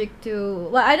allergic to.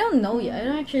 Well, I don't know yet.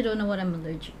 I actually don't know what I'm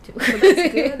allergic to. Well,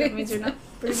 that's good. That means you're not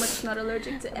pretty much not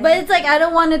allergic to anything. But it's like I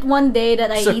don't want it one day that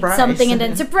I Surprise. eat something and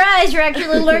then surprise, you're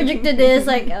actually allergic to this.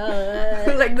 Like,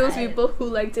 like those people who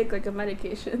like take like a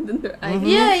medication then they're Mhm.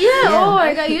 Yeah. Yeah. Oh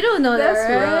my God, you don't know That's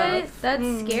that, right? rough. That's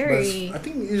Mm. But scary. I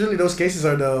think usually those cases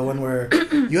are the one where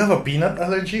you have a peanut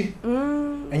allergy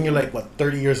and you're like, what,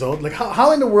 30 years old? Like,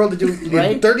 how in the world did you live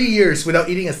Right? 30 years without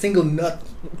eating a single nut?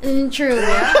 True.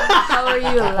 How are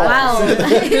you alive? Wow.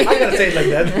 I gotta say it like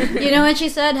that. You know what she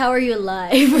said? How are you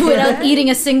alive without eating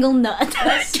a single nut?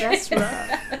 That's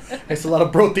rough. It's a lot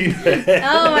of protein.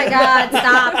 Oh my God!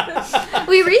 Stop.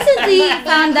 We recently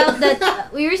found out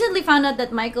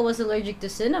that Michael was allergic to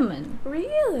cinnamon.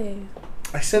 Really?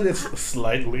 I said it's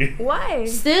slightly. Why?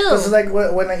 Still. Because like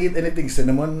when I eat anything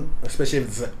cinnamon, especially if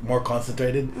it's like more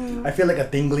concentrated, I feel like a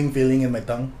tingling feeling in my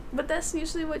tongue. But that's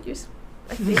usually what you're.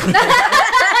 I think.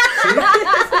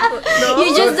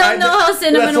 You just don't know how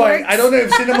cinnamon That's why works. I don't know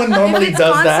if cinnamon normally if it's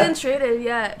does that. concentrated,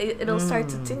 yeah, it'll start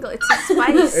to tingle. It's a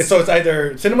spice. So it's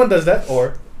either cinnamon does that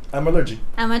or I'm allergic.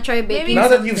 I'm gonna try baking. Now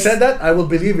that something. you've said that, I will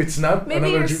believe it's not Maybe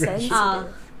an you're allergic. sensitive, Ah.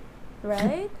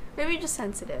 right? Maybe you're just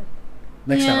sensitive.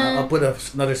 Next time, Yeah. I'll put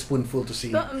another spoonful to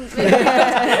see. Don't, See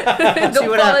don't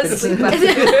what fall happens. asleep.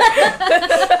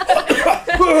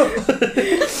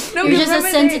 No, You're you just a remember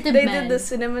sensitive they man. did the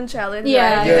cinnamon challenge,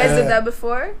 Yeah. right? You guys Yeah. did that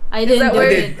before? I didn't that do where-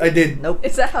 it. I did. Nope.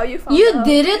 Is that how you found You out?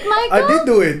 did it, Michael? I did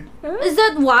do it. Is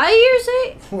that why you're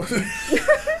saying?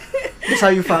 That's how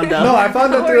you found out. No, I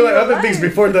found out How there were are like you other things alive?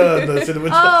 before the cinnamon.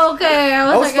 Oh, okay.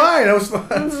 I was like, fine. I was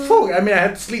fine. Fuck. I mean, I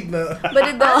had to sleep. But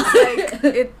it does, like,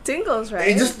 it tingles, right?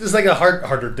 It just it's like a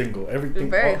harder tingle. Everything.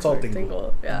 very It's all hard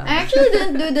tingle. Yeah. I actually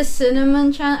didn't do the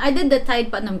cinnamon challenge. I did the Tide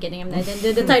Pod. No, I'm kidding. I didn't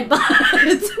do the Tide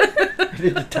Pods.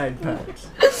 Did the Tide Pods.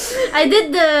 I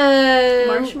did the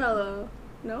Marshmallow.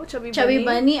 No? Chubby Chubby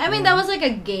Bunny? Bunny. I mean, that was like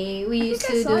a game. We used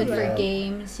I to saw do it for that.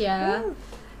 games. Yeah. Yeah.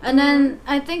 And then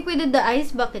I think we did the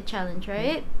ice bucket challenge,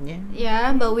 right? Yeah.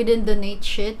 Yeah, but we didn't donate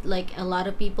shit like a lot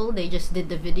of people. They just did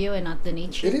the video and not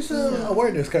donate shit. It is a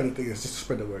awareness kind of thing. It's just to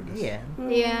spread awareness. Yeah.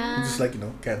 Yeah. It's just like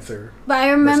cancer. But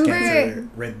I Breast remember. cancer,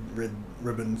 red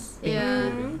ribbons. Yeah.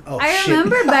 Oh I shit.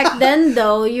 remember back then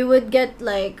though, you would get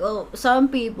like, oh, some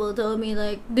people told me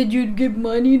like, did you give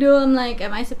money though? I'm like,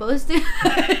 am I supposed to?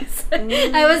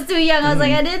 I was too young. I was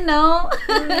like, I didn't know.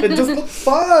 It just looks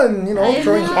fun, I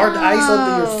throwing hard ice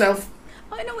onto know. yourself.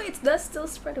 Oh, in a way, it does still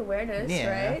spread awareness, Yeah.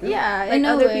 right? Yeah, Like in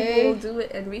a other way. people will do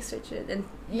it and research it, and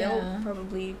Yeah. they'll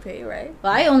probably pay, right?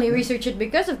 Well, I only researched it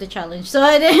because of the challenge, so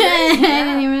I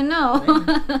didn't even know.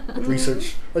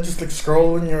 Research. I just like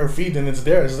scroll in your feed and it's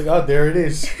there. It's like, oh, there it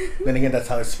is. Then again, that's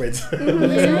how it spreads. So it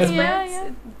Yeah, spreads, yeah.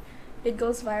 It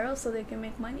goes viral so they can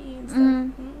make money and stuff.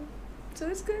 Mhm. So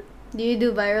it's good. Do you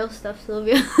do viral stuff,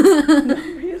 Sylvia?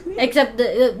 Really? Except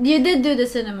you did do the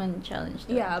cinnamon challenge.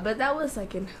 Though. Yeah, but that was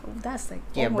like that's like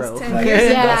Yeah, almost bro. 10 Like,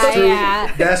 years Yeah, That's ago. true.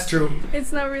 yeah. That's true.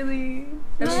 It's not really.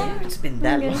 I mean, It's been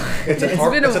that long. It's It's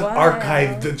been a it's an while.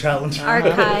 archived challenge.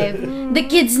 Archive. The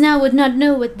kids now would not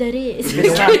know what that is.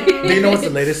 Do you know what's the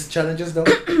latest challenges though?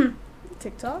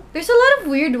 TikTok? There's a lot of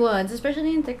weird ones,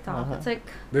 especially in TikTok. Uh-huh. It's like,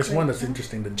 There's one that's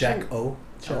interesting. The Jack O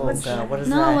Oh challenge. god, what is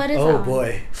no, that? what is Oh that?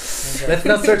 boy. Let's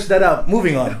not search that out.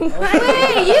 Moving on.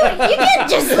 Wait, you can't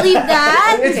just leave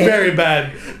that. It's very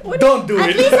bad. Don't do At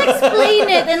it. least explain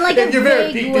it in like If a you're very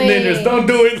vague peaked in way. interest, don't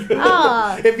do it.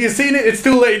 Ah. If you've seen it, it's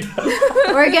too late.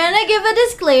 We're gonna give a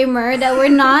disclaimer that we're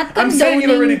not I'm condoning. saying it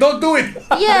already. Don't do it.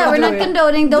 Yeah, we're not do it.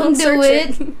 condoning. Don't do search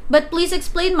it. But please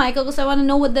explain, Michael, because I want to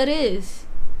know what that is.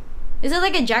 Is it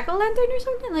like a jack-o'-lantern or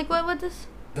something? Like what is?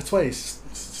 That's why it's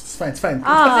fine. It's fine.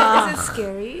 Ah. Is it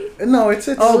scary? No, it's.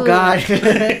 Oh god.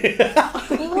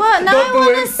 What? Now Don't I do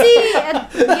want to it. see.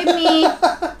 Give me.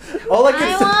 All I I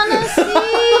can want to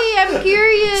see. I'm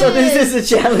curious. So this is a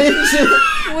challenge.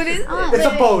 What is Ah, it? It's a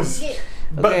pose.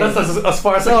 But Okay. that's as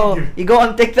far as I So can you go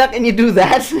on TikTok and you do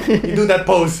that. give. You do that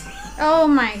pose. Oh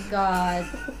my god.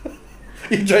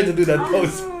 You try to do that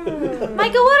pose.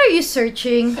 Michael, what are you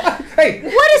searching? Hey,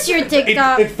 What is your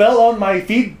TikTok? it fell on my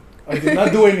feed. I did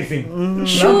not do anything.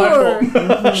 Sure. Not my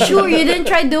fault. Sure, you didn't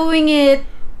try doing it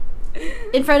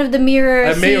in front of the mirror.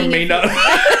 I may or seeing may if- not.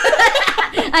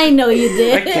 I know you I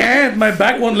did. can't. My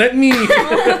back won't let me. Oh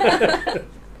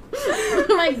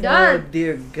my Oh god.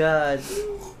 dear god.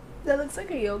 That looks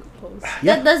like a yoga pose.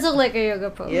 That does look like a yoga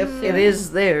pose. Yep, it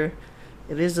is there.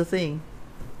 It is a thing.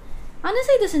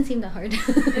 Honestly, it doesn't seem that hard.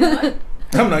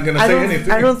 I'm not gonna say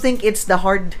anything. I don't think it's the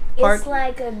hard part. It's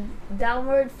like a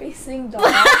downward facing dog.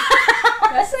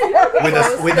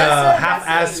 with a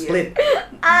half-ass split.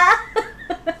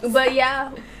 But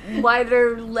yeah,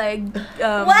 wider leg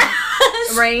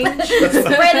range.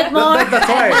 Spread it more. That's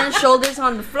why. And shoulders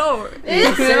on the floor.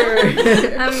 Yes, sir.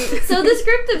 I mean, So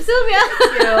descriptive, Sylvia.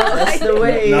 you know, That's the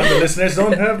way. Now the listeners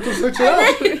don't have to search it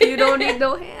out. you don't need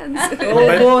no hands.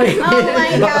 Oh boy. Oh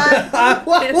my god.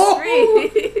 It's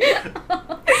free.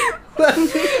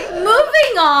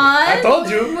 Moving on. I told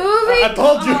you. Moving I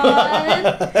told you. on.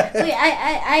 Wait,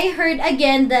 I heard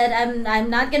again that I'm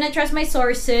not gonna trust my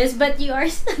sources, but you are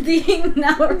studying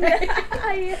now, right?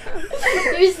 I am.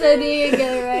 You're studying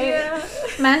again, right? Yeah.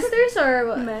 Masters or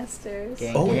what? Masters.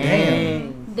 Gang, Oh,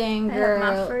 gang. Dang I have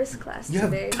my girl. first class You have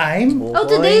today. time? Oh,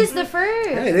 today is the first.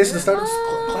 Yeah, it is the start of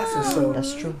Oh. classes. So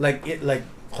That's true. like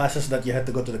classes that you had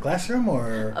to go to the classroom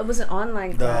or. It was an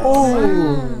online The- class.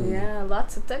 Oh. Yeah,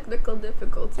 lots of technical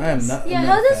difficulties. I am not. Yeah, I'm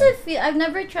how not does fan. it feel? I've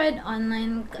never tried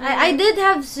online. I did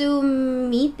have Zoom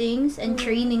meetings and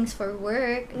trainings for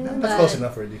work. No, but- that's close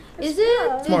enough already. Is Yeah.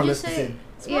 it? It's Did more or you less the say? same.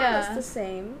 It's more or less Yeah. the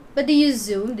same. But do you use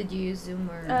Zoom? Did you use Zoom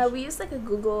or? We used like a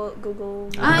Google. Ah, Google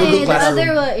yeah, the Classroom. other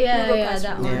one. Yeah, Google yeah, that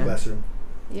Classroom. one. Yeah. Classroom.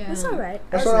 Yeah. It's alright.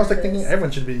 That's what I was like thinking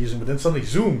everyone should be using, but then suddenly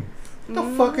Zoom. What the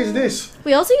fuck is this?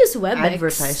 We also use WebEx.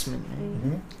 Advertisement, man.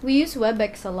 Mm-hmm. We use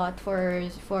WebEx a lot for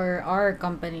our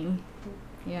company.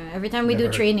 Yeah, every time we Never do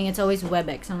heard. training, it's always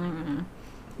WebEx. I'm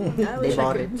like, I They wish I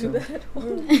bought could it, do so. that at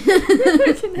home.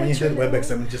 When you said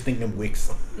WebEx, I'm just thinking of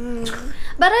Wix.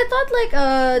 But I thought like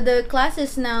the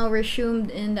classes now resumed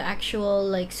in the actual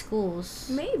like schools.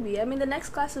 Maybe. I mean, the next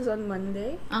class is on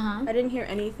Monday. Uh-huh. I didn't hear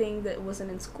anything that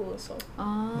wasn't in school, so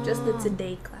Oh. just the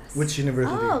today class. Which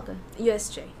university? Oh, okay.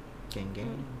 USJ. Gang,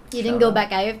 gang. You didn't Shout go out.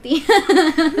 back IFT.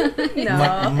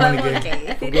 No, Money game.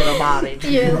 okay. Forget about it.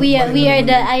 Yeah, we are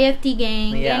the IFT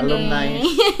gang. Yeah, gang, alumni.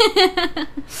 gang.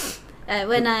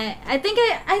 When I think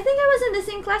I was in the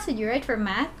same class with you, right, for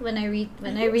math when I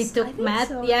I retook think math.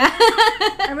 so. Yeah.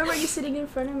 I remember you sitting in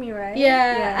front of me, right?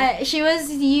 Yeah, she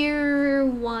was year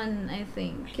 1, I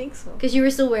think. I think so. Because you were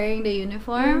still wearing the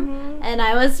uniform, Mhm. and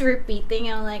I was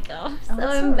repeating. I'm like, oh, so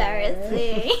that's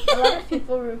embarrassing. A lot of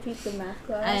people repeat the math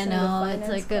class. I and the know, it's finance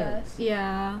like class.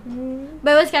 yeah. Mhm.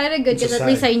 But it was kind of good It's a because at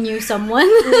least I sign. knew someone.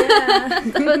 Yeah.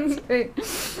 That was great.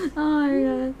 Oh my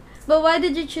god. But why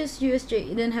did you choose USJ?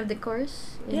 You didn't have the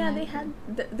course? Yeah, they had.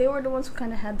 They were the ones who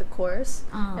kind of had the course,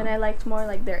 Oh. and I liked more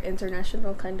like their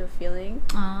international kind of feeling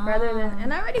Ah. rather than.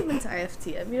 And I already went to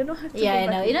IFT. I mean, you don't have to. Yeah, I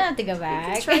go know. back You don't have to go You back.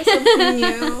 can try something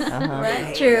new, Uh-huh.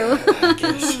 right? True.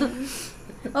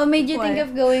 What made you think What?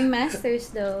 of going masters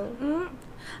though?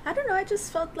 I don't know. I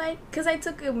just felt like because I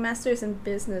took a master's in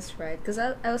business, right? Because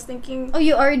I was thinking. Oh,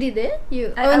 you already did?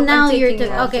 You? I'm Now you're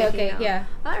taking now, okay. taking Okay, now. yeah.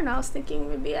 I don't know. I was thinking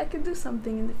maybe I could do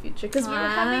something in the future because we were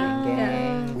Wow. having.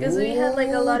 Gang. Because we had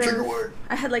like a lot Trigger of. word.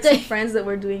 I had like some friends that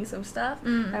were doing some stuff.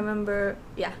 Mm. I remember.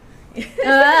 Yeah. She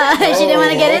didn't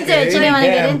want to get into it. She didn't want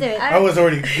to get Damn. into it. I was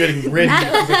already getting ready.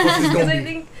 Because Because I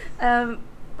think,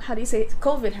 how do you say it?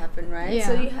 COVID happened, right?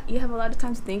 So Yeah. you have a lot of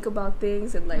time to think about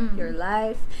things and like Mm. your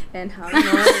life and how you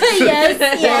know, Yes,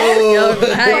 yes. Oh.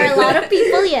 For a lot of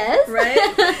people, yes. right?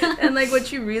 And like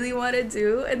what you really want to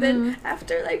do, and then Mm.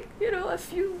 after like a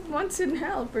few months in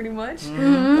hell, pretty much,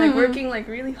 Mhm. like working like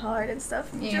really hard and stuff,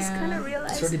 you just Yeah. kind of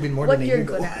realize It's already been more what than a you're year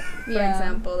good ago. at. For Yeah.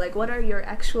 example, like what are your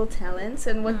actual talents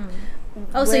and what.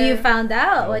 Oh, so you where- found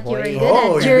out Oh, what you were boy. good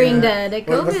Oh, at yeah. during the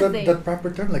What was COVID thing. that proper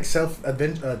term? Like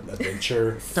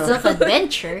adventure.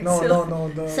 Self-adventure. No.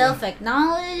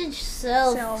 Self-acknowledge,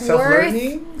 self-worth,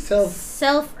 Self-learning?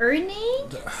 self-earning.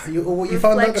 You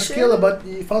found out a skill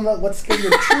Reflection. you found out what skill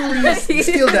you're truly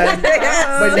skilled at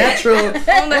by natural.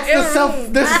 What's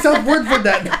the self word for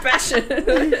that? passion,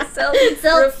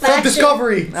 Self-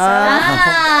 Self-discovery.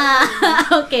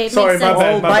 Ah, okay. Sorry, makes my sense.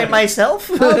 bad. Oh, by myself?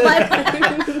 Oh, bye.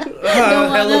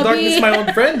 Don't Hello, wanna darkness, be- my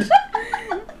old friend.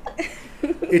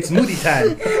 It's moody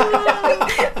time.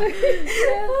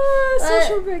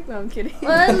 Social break. No, I'm kidding.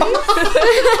 Well, at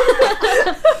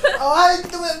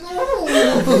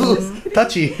least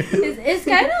Touchy. it's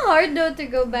kind of hard though to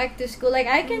go back to school. Like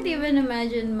I can't even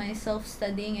imagine myself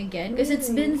studying again because it's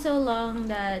been so long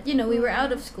that we were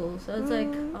out of school. So it's like,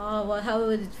 oh, well, how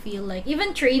would it feel like?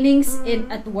 Even trainings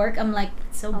at work, I'm like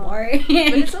it's so boring.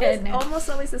 But it's Can't know. almost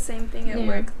always the same thing at Yeah.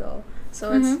 work, though.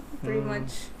 So it's Mhm. pretty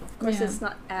much, of course, Yeah. it's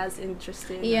not as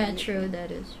interesting. Yeah, and- true.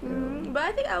 That is true. But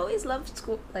I think I always loved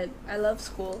school. Like I love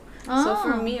school. So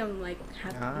for Oh. me, I'm like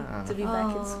happy Ah. to be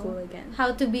back in Oh. school again.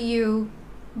 How to be you,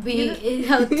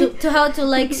 how to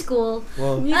like school.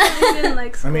 Well, You didn't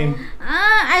like school. I mean,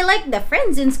 I like the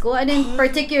friends in school. I didn't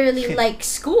particularly like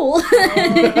school.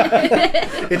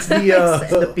 it's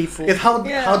The people. It's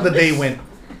how the day went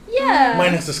Yeah.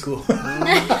 minus the school.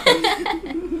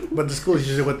 But the school is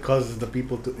usually what causes the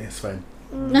people to. It's fine.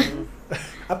 Mm.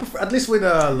 I prefer, at least with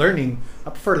learning, I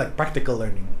prefer like practical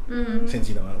learning. Since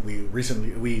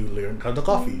we learned how to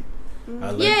coffee.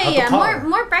 I learned how to car.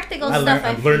 more practical I'm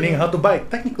stuff. learning how to bike.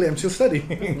 Technically, I'm still studying.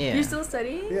 Yeah. You're still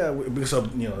studying? Yeah, because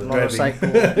of the Motorcycle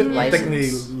driving. license. Technically,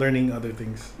 learning other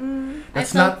things. I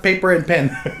That's felt- not paper and pen.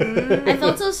 I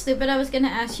felt so stupid. I was gonna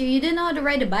ask you. You didn't know how to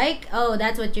ride a bike? Oh,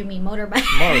 that's what you mean, motorbike.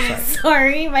 Motorcycle.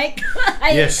 Sorry, Mike.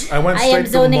 Yes, I went I am straight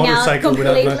to zoning out motorcycle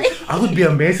without learning. completely. I would be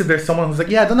amazed if there's someone who's like,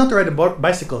 yeah, I don't know how to ride a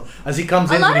bicycle. As he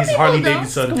comes A in lot with of his people Harley don't.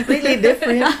 Davidson. Completely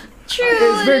different. True.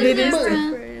 It's very it is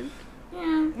different. different.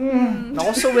 Yeah.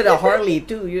 Also with a Harley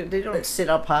too, they don't sit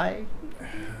up high.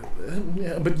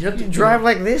 Yeah, but you have to You drive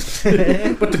like this.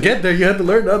 But to get there, you have to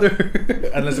learn other.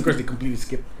 Unless, of course, they completely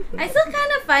skip. I still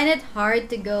kind of find it hard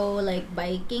to go like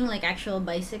biking, like actual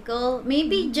bicycle.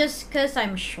 Maybe just because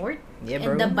I'm short. Yeah,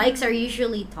 bro. And the bikes are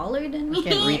usually taller than me. You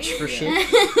can't reach for shit.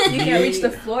 You can't reach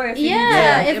the floor if you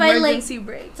Yeah, need if I, like- emergency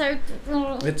brake. Start-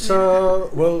 It's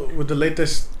well, with the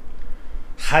latest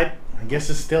hype, I guess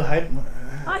it's still hype.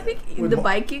 I think With the mo-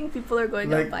 biking, people are going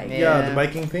Like on bike. yeah, the Yeah.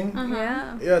 biking thing. Uh-huh.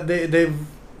 Yeah. Yeah,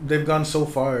 they've gone so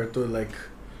far to like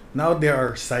now there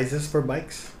are sizes for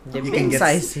bikes. The You big can get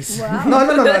sizes. Wow. No.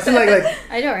 I feel like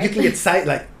I know, right? you can get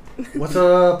like what's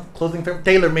a clothing term?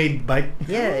 Tailor-made bike.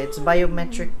 Yeah, it's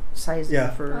biometric sizing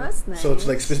Yeah. for. Oh, that's nice. So it's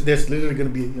like there's literally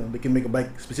gonna be they can make a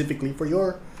bike specifically for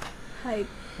your Hype.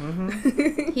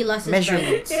 Mhm. He lost his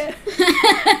Measurements. Yeah.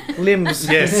 Limbs.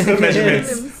 yes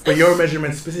measurements for your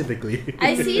measurements specifically.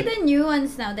 I see the new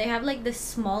ones now. They have like the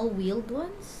small wheeled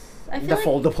ones. I feel The like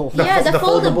foldable. yeah, the the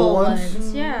foldable foldable ones?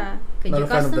 ones. Yeah. Could Not you a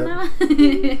fan of custom that.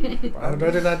 that? I'd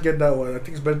rather not get that one. I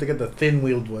think it's better to get the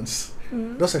thin-wheeled ones.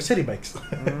 Those are city bikes.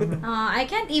 I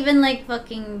can't even like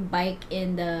fucking bike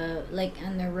in the like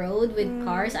on the road with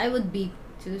cars. I would be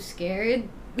too scared.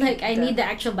 Like I need the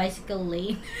actual bicycle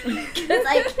lane because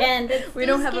I can't. It's We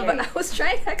too don't have scary. I was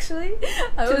trying actually.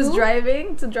 I To? was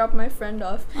driving to drop my friend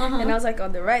off, Uh-huh. and I was like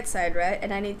on the right side, right,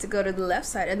 and I need to go to the left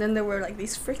side, and then there were like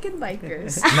these freaking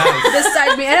bikers Nice.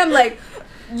 beside me, and I'm like,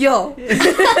 "Yo,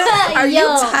 are you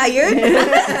Yo. tired?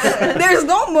 There's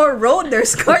no more road.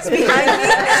 There's cars behind me.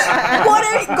 What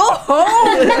are you? Go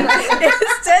home.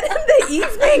 It's 10 in the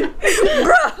evening,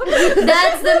 bro."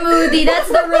 That's the moody. That's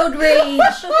the road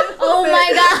rage. Oh my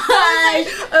gosh.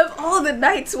 Of all the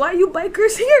nights, why are you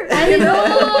bikers here? I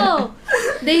know.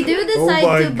 They do decide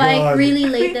my to bike God. really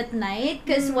late at night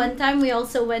because one time we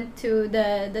also went to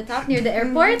the top near the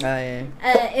airport. Yeah.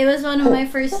 It was one of my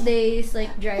first days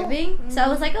like driving, so I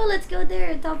was like, oh, let's go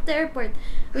there, top the airport.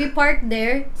 We parked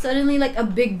there. Suddenly, like a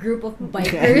big group of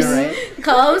bikers right.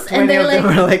 comes, and 20 they're of them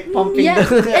like, are like pumping yeah,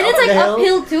 the, and it's up like the hill.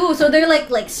 uphill too. So they're like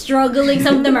struggling.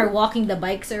 Some of them are walking the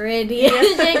bikes already.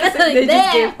 It's like, They just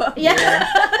there. gave up. Yeah,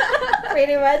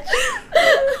 pretty much.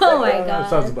 Oh my god.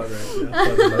 Sounds about right. Yeah,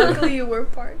 sounds about right. Luckily, you were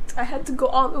parked. I had to go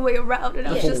all the way around, and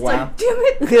I was Yeah. just Wow. like, "Damn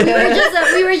it!"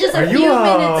 We were just a Are you few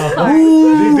minutes apart.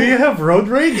 do you have road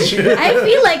rage? I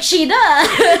feel like she does.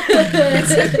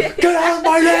 Get out of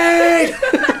my lane!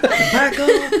 Back up.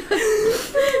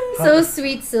 So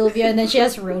sweet, Sylvia, and then she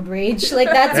has road rage. Like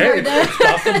that's Hey, where it's the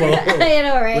possible. I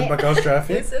know, With right? Macau's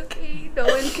traffic. It's okay. No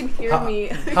one can hear me.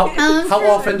 How sure.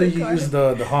 often do you use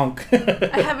the honk?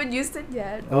 I haven't used it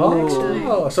yet. Oh,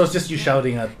 Actually. so it's just you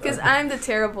shouting at. Because I'm the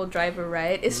terrible driver,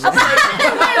 right? It's Oh, just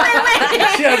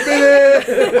like, She admitted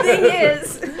the it. thing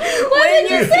is, Why did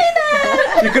you say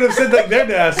that? You could have said like they're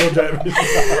the asshole drivers.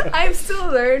 I'm still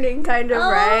learning, kind of,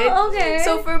 right? Oh, okay.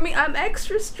 So for me, I'm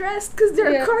extra stressed because there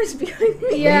Yeah. are cars behind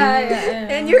me. yeah.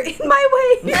 And you're in my way.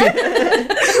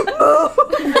 Move.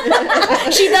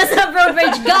 She does have road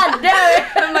rage. God damn it.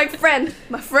 I'm like,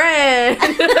 my friend.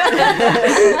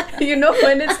 You know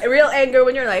when it's real anger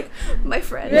when you're like, my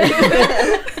friend.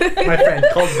 My friend,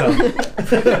 calm down.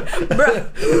 Bro.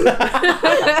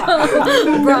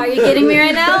 Bro, are you kidding me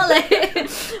right now? Like, wait,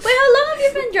 how long have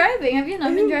you been driving? Have you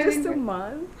not been driving? Just a for-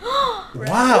 month. We're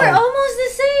Wow. almost the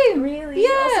same. Really?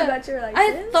 You also Yeah. got your license?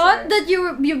 I thought or- that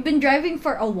you've been driving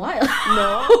for a while.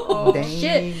 No. Oh, Dang.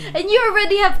 shit. And you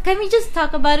already have. Can we just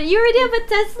talk about it? You already have a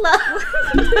Tesla.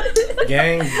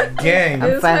 Gang.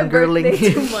 It was my fangirling.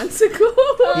 birthday 2 months ago.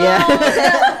 Yeah.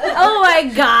 Oh my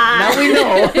god. Now we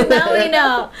know. Now we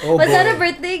know. Oh, Was that boy. a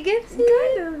birthday gift?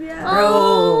 Kind of, yeah.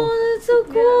 Oh, that's so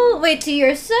cool. Wait, to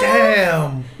yourself?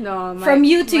 Damn. No, my, From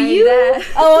you to my you? dad.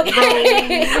 Oh,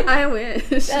 okay. I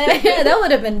wish. That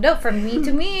would have been dope from me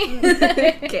to me.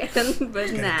 Can, but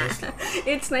Get a nah. Tesla.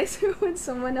 It's nicer when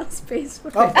someone else pays for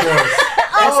Of it. course.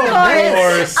 Of course.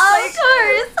 course. Of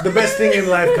course. The best thing in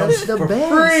life comes the for best.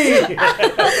 free.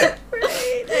 Right?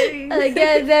 I mean,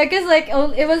 Because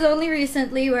it was only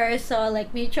recently where I saw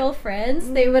like mutual friends.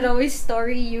 They would always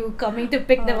story you coming to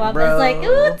pick them up. It's like,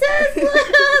 ooh, Tesla,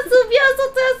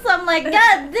 Subioso Tesla. I'm like,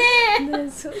 god damn.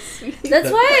 That's so sweet. That's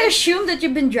why I assume that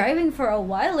you've been driving for a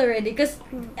while already. Because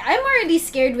I'm already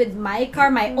scared with my car,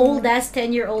 my old ass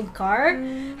 10-year-old car.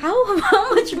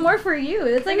 How much more for you?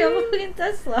 It's like a fucking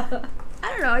Tesla. I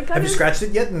don't know. I Have you scratched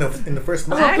it yet in the first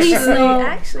month? please no.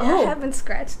 Actually, Oh. I haven't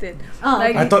scratched it. Oh,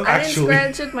 Like, I thought I actually.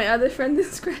 didn't scratch it. My other friend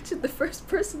didn't scratch it. The first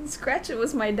person to scratch it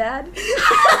was my dad.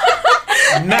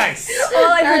 Nice.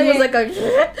 All I heard was like a,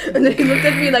 and then he looked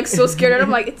at me like so scared, and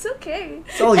I'm like, it's okay.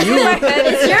 It's all you.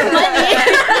 It's your money.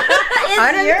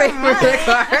 I didn't pay for the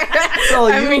car. It's all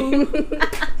you.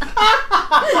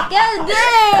 God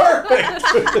damn.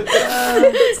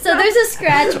 So there's a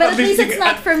scratch, but at least it's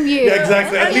not from you. Yeah,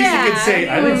 exactly. At least you can say,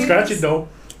 I didn't scratch it though.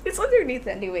 It's underneath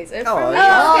anyways. And Oh, for me,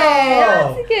 Oh, okay. Oh.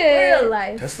 That's real good.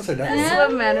 life. Teslas are that That's low.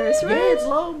 what matters, Yeah, right? it's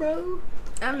low, bro.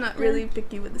 I'm not really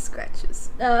picky with the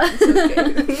scratches. Was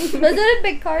it a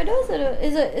big car though?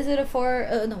 Is it a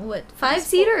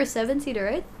 5-seater or 7-seater,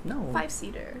 right? No.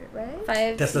 5-seater, right?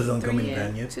 5. Teslas don't come in Three,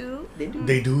 van yet. 2. They do.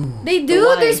 They do. They do.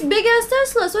 Y. There's big ass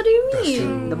Teslas. What do you That's mean?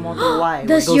 true. The Model Y.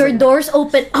 Does goes your like- doors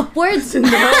open upwards? No, no.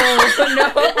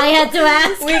 I had to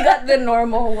ask. We got the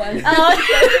normal one.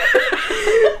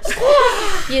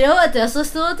 You know, a Tesla's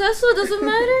still a Tesla. Doesn't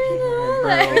matter. You know? Yeah,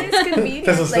 Like, It's convenient.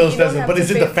 Tesla like, still you don't Tesla, have but to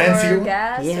is it pay the fancy for one?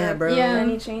 gas Yeah, or bro. Yeah.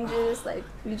 any changes. Like,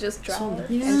 you just drive So-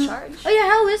 and charge. oh yeah,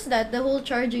 how is that? The whole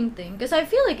charging thing? Because I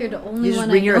feel like you're the only You just one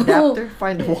bring I your know. adapter,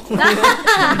 find the wall.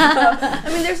 I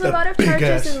mean, there's a The lot of big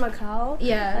chargers ass. in Macau.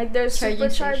 Yeah. Like, there's Charging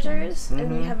superchargers, stations.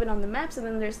 and we Mhm. have it on the maps, and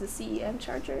then there's the CEM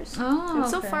chargers. Oh, And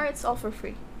so okay. far, it's all for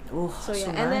free. Oh, So yeah, so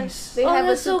and then nice. they Oh, have a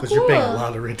that's so Because you're paying a cool.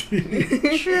 lot already.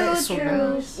 True, That's so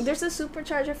true. nice. There's a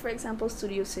supercharger, for example,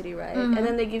 Studio City, right? Mhm. And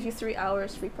then they give you 3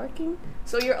 hours free parking.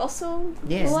 So you're also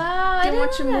Yes. Wow, I can didn't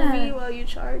watch a know movie that. while you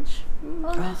charge.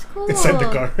 Oh, that's cool. Inside the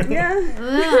car. Yeah.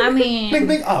 Well, I mean, Bing,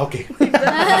 bing. Ah, okay. and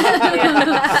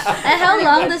how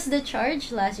long does the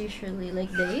charge last usually?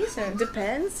 Like days or?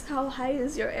 Depends. How high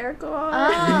is your aircon?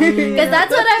 Because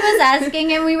that's what I was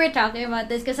asking, and we were talking about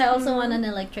this because I also want an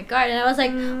electric car, and I was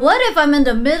like, what if I'm in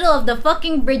the middle of the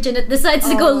fucking bridge and it decides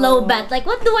to go low bat? Like,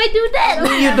 what do I do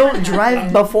then? You don't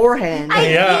drive beforehand.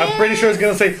 Yeah, I'm pretty sure it's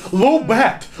gonna say low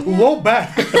bat, low bat.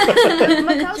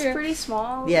 Macau's True. pretty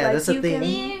small. Yeah, like, that's the you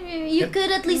thing. You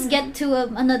could at least get to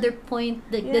another point,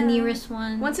 the Yeah. nearest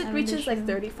one. Once it I'm reaches sure. like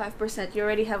 35%, you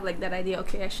already have like that idea.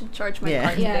 Okay, I should charge my Yeah.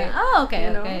 car today. Yeah. Oh, okay,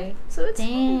 You know? okay. So it's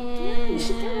Damn. you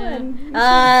should get one.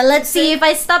 Let's see if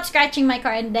I stop scratching my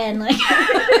car and then like.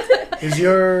 Is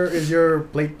your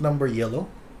plate number yellow?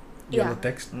 Yellow Yeah.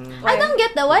 text. I don't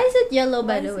get that. Why is it yellow,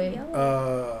 by Why the is it way?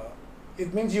 yellow?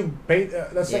 It means you paid.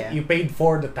 That's like Yeah. you paid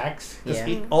for the tax. 'Cause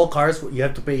Yeah. all cars you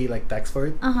have to pay like tax for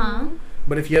it. Uh huh.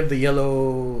 But if you have the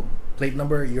yellow plate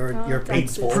number, you're paid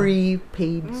taxes. for.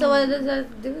 Prepaid. So what does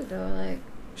that do though? Like.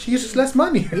 She uses less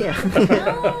money. Yeah.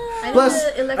 I know Plus,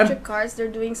 the electric cars, they're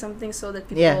doing something so that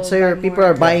people Yeah, so buy your people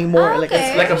more. are buying more. Oh, Like okay.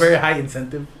 It's like a very high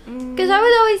incentive. Because I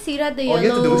would always see that the All you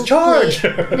have to yellow do is charge.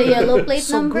 plate, the yellow plate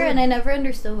So number, good. and I never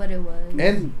understood what it was.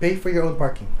 And pay for your own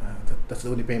parking. That's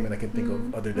the only payment I can think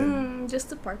of other than Just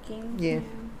the parking. Yeah.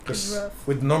 because rough.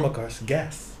 with normal cars,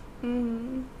 gas,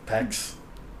 tax.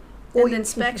 Oh, And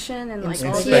inspection and like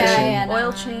all Inspection. Yeah, the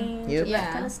oil no. change, Yep. and Yeah.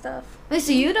 that kind of stuff. Wait,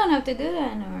 so you don't have to do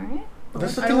that anymore, right?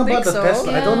 That's the I thing don't about think the so.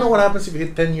 Tesla. I don't know Yeah. what happens if you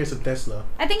hit 10 years of Tesla.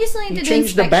 I think you still need You to do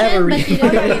change the inspection, battery. but you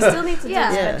Yeah, don't. you still need to do Yeah.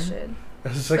 inspection.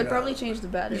 It's like, But probably change the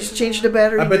battery. Just change the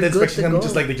battery. I bet the you're good inspection to company go.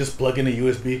 just like they just plug in a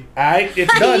USB. Alright,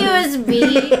 it's done. USB.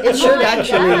 It should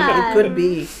actually. It could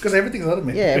be. Because everything's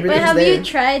automated. Yeah, But everything's have there. you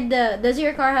tried does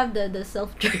your car have the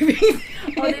self-driving?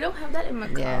 Oh, they don't have that in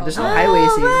Macau. Yeah, there's no Oh,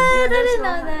 highways here. what? I There's didn't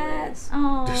no know that. highways.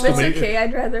 Oh. There's But so it's many- okay.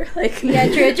 I'd rather like. Yeah,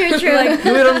 true, true, true. Like,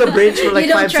 Do it on the bridge for like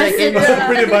You don't 5 trust it, seconds. yeah.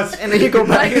 Pretty much. And then you go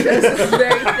back. My dress is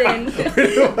very thin.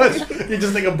 Pretty much. You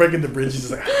just like a break in the bridge. You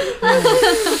just like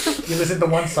you listen to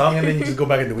one song and then you just go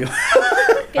back in the wheel.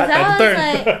 Because At the turn.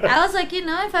 I was like, you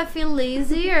know, if I feel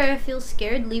lazy or I feel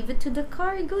scared, leave it to the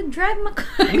car and go drive my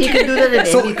car. You can do that in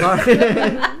So- any car.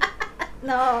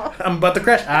 No. I'm about to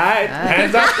crash. Alright,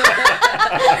 hands up.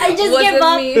 I just Wasn't give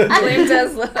up. me. Blame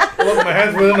Tesla. Look, my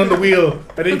hands weren't on the wheel.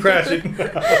 I didn't crash it.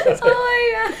 Oh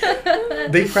my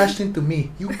god. They crashed into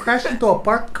me. You crashed into a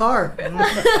parked car.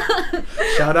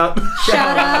 Shout out.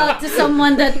 Shout out to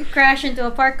someone that crashed into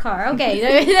a parked car.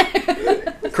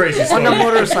 Okay. Crazy On a story.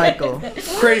 motorcycle.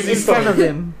 Crazy In front of story.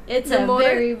 him. It's The a motor-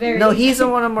 very, very... No, he's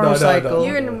on a motorcycle.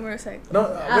 You're in a motorcycle. No,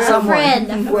 a Someone.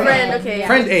 friend. A Well, friend. okay. yeah.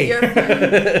 friend A. Your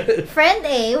friend. Friend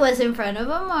A was in front of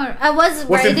a motor. Was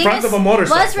Was in riding front of a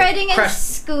motorcycle. Was riding a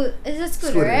Crashed. scooter. Is it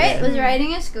scooter, Scooter, right? yeah. Was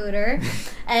riding a scooter,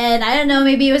 and I don't know.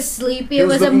 Maybe he was sleepy. He It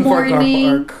was was a looking for a car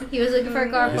morning. park. He was looking for a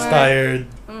car He's park. tired.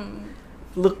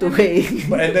 Looked away.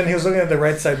 And then he was looking at the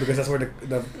right side because that's where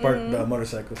the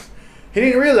motorcycles. He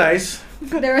didn't realize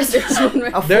There was One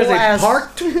right- A there's a full-ass-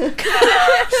 parked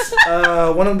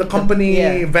one of the company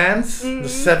Yeah. vans, the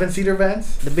 7-seater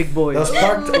vans. The big boy. That was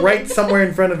parked right somewhere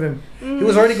in front of him. He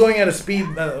was already going at a speed,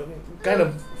 kind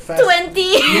of fast. 20.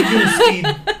 Medium speed.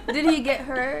 Did he get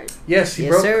hurt? Yes, he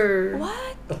Yes, broke sir.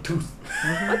 What? a tooth.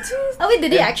 A tooth? Oh wait,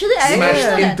 did he actually? I didn't Smashed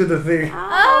know that. into the thing.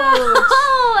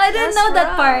 Oh, I didn't That's know that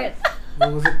rough. part.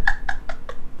 What was it?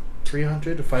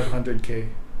 300 to 500k.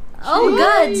 Oh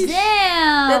god Jeez.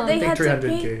 damn. That I they think had to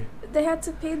 300k. pay. They had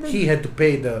to pay the. He had to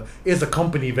pay the. It's a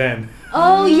company van.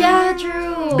 Oh yeah,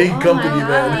 true. Big Oh my company God.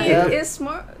 van. Money Yeah. is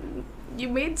more. You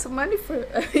made some money for.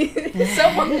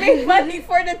 Someone made money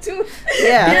for the tooth.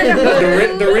 Yeah.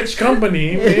 The rich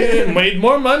company made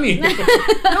more money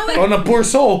on a poor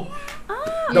soul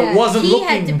that Yeah, wasn't he looking.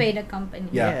 had to pay the company.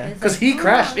 Yeah, Yeah. because he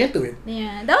crashed into it.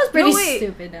 Yeah, that was pretty No, wait.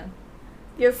 stupid though.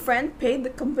 Your friend paid the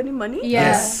company money. Yeah.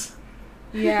 Yes,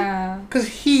 Yeah. because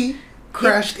he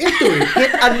crashed into it.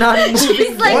 Hit a non-moving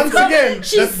She's like, Once again,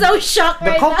 she's so shocked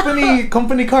the right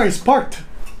company car is parked,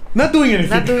 not doing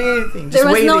anything. Not doing anything. now. There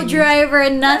Just was no waiting. driver,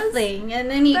 nothing, and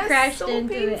then he that's crashed so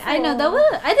into it. I know that painful.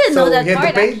 was. I didn't So know that he had part.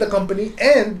 to pay actually. the company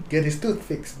and get his tooth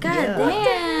fixed. God Yeah.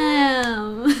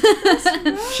 damn.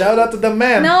 Shout out to the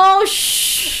man. No,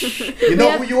 shh. You know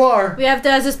we who have, you are. we have to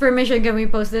ask his permission. Can we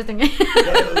post this thing?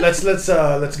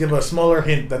 Let's give a smaller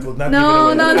hint that will not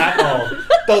No, give it away no, at all.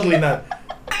 Totally not.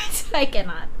 I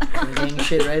cannot. Dang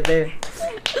shit right there.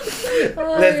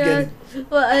 Oh Let's my get God.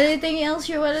 Well, anything else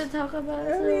you want to talk about?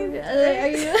 I mean, Are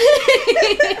you?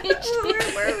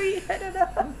 Where are we? I don't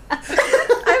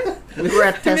know. We were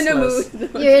at I'm in a Tesla's.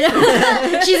 mood.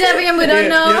 She's having a mood. Yeah, Oh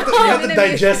no. you have to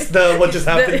digest what just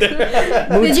happened there.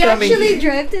 Mood's Did you coming. actually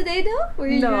drive today though? Were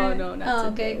you No, driving? no, not Oh,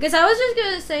 okay. today. Because I was just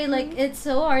gonna say like it's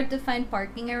so hard to find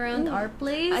parking around our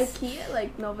place. IKEA,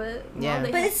 like Nova. Yeah. Mall,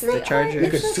 they But have it's three. like charger. You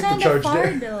could it's stick so the kind of charge far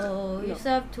there. though. You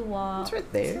still have to walk. It's right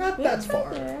It's there. not that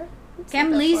far. There. It's Okay,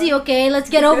 I'm not that lazy. far. Okay, let's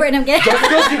get over it. I'm Just getting.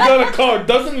 because you got a car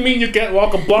doesn't mean you can't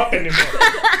walk a block anymore.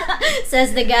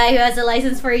 Says the guy who has a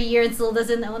license for a year and still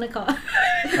doesn't own a car.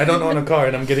 I don't own a car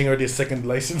and I'm getting already a second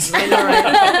license. I know,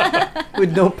 right?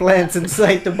 With no plans in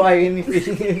sight to buy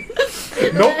anything.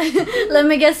 Nope. Let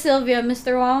me guess, Sylvia,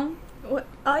 Mr. Wong. What?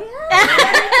 Oh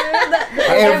yeah.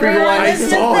 Everyone I is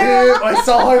saw him. I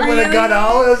saw him when I got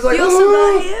out. I was like, You also "Ooh."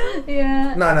 got him?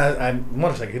 Yeah. No, I'm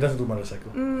motorcycle. He doesn't do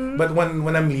motorcycle. But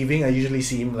when I'm leaving, I usually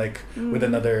see him like with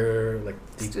another like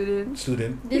student.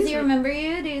 Does he remember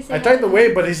you? Do you say I tried hi? to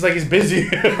wait, but he's like he's busy.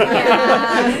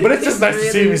 Yeah. But it's just nice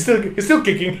to see him. He's still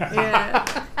kicking. Yeah.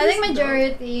 I think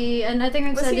majority, and I think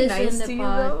I've Was said he this nice in to the you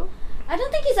pod. though? I don't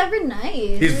think he's ever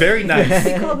nice. He's very nice.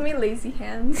 He called me lazy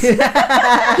hands. He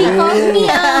called me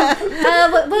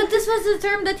but this was the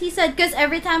term that he said because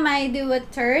every time I do a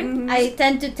turn, I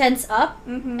tend to tense up,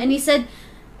 and he said,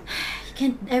 "You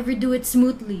can't ever do it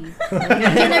smoothly. You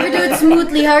can't ever do it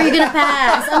smoothly. How are you gonna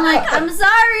pass?" I'm like, "I'm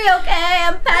sorry, okay.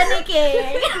 I'm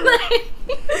panicking."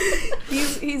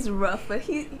 He's rough, but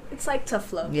it's like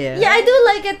tough love. Yeah. Yeah, I do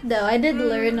like it though. I did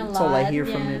learn a lot. That's all I hear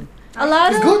from yeah. him. A lot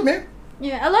He's of good, man.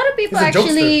 yeah, a lot of people He's a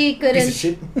actually jokester. Piece of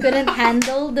shit. couldn't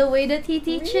handle the way that he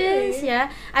teaches. Really?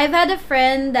 Yeah, I've had a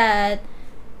friend that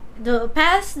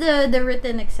passed the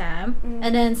written exam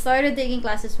and then started taking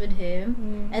classes with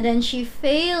him, and then she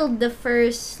failed the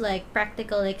first like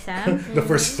practical exam. The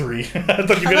first 3. I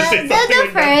thought you were gonna say the, something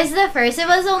like that. the first, it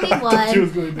was only I thought she was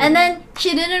one, going to- and then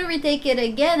she didn't retake it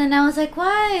again, and I was like,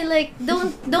 why? Like,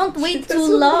 don't wait too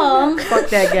long. Fuck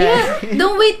that guy. Yeah,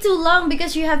 don't wait too long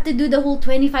because you have to do the whole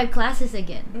 25 classes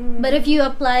again. But if you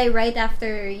apply right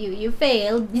after you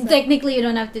failed, technically you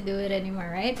don't have to do it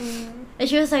anymore, right? And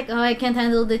she was like, "Oh, I can't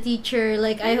handle the teacher.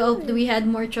 Like, I hope we had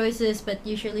more choices, but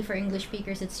usually for English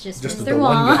speakers, it's just Just Mr. the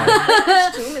one Wong."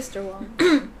 guy. Too, Mr. Wong.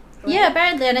 Yeah,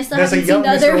 apparently, and I still There's a haven't seen young the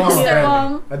other Mr. Wong. Mr. apparently.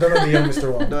 Wong. I don't know the young Mr.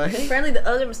 Wong. Apparently, the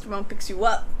other Mr. Wong picks you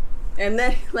up, and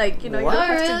then like you know you What? don't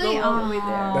have Oh, to really? go all the way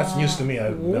there. Aw. That's news to me.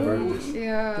 I've never heard this.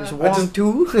 Yeah. There's I Wong just-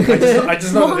 too. I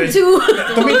just know Wong that too.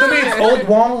 to me it's old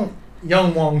Wong,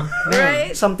 young Wong.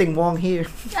 Right? Something Wong here.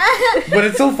 But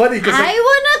it's so funny because I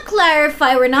wanna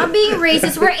clarify, we're not being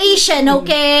racist. We're Asian,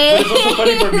 okay? But it's also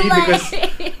funny for me Like-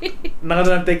 because now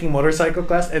that I'm taking motorcycle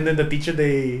class, and then the teacher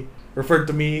referred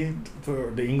to me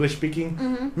for the English speaking,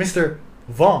 Mhm. Mr.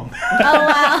 Vong. Oh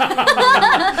wow.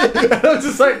 I was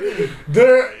just like,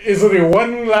 there is only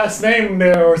one last name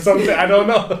there or something. I don't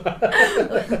know.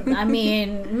 I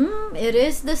mean, it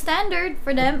is the standard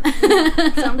for them.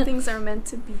 Some things are meant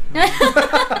to be.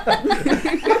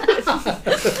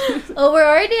 Oh, we're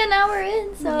already an hour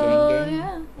in, so Gang, gang.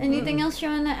 yeah. Anything else you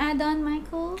wanna add on,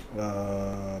 Michael?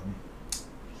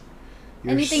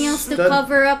 You're Anything else to stud-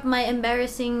 cover up my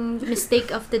embarrassing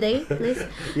mistake of today, please?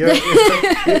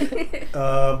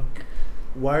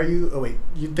 Why are you? Oh wait,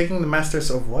 you taking the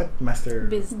masters of what? Master.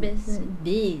 Business.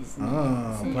 Biz.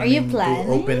 Ah, Are you to planning?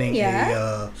 opening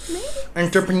Yeah.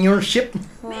 entrepreneurship?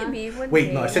 Maybe. One Wait,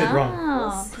 day. no, I said it wrong.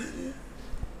 Wow.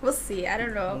 We'll see. I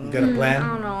don't know. You got a plan? I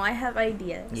don't know. I have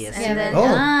ideas. Yes. And then, Oh,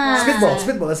 Ah.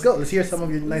 spitball. Let's go. Let's hear some of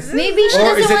your nice. Maybe she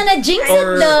Or doesn't is it- want to jinx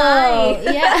or- it though.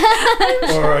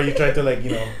 Yeah. Or are you trying to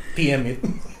TM it?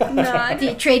 no, I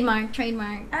Trademark.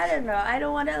 I don't know. I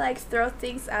don't want to throw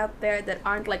things out there that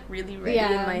aren't really ready in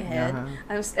Yeah. my head.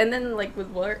 And then with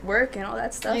work and all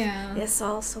that stuff. Yeah. It's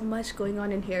all so much going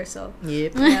on in here. So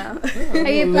Yep. yeah.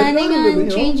 Are you planning on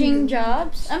changing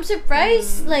jobs? I'm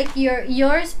surprised.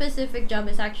 Your specific job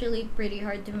is actually pretty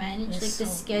hard to manage, It's the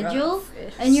so schedule, rough.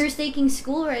 It's- and you're taking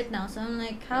school right now. So I'm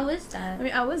like, how is that? I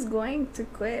mean, I was going to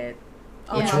quit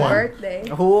on Which my one? birthday.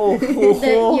 Oh,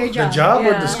 Your The job. job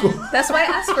or Yeah. the school? That's why I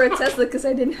asked for a Tesla because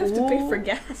I didn't have to pay for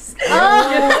gas.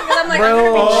 Oh, I'm like, Bro.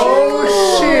 I'm gonna be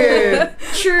Oh, shit.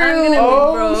 true. I'm gonna be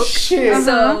Oh, broke. shit.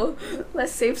 So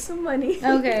let's save some money.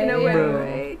 Okay. In a way, Bro.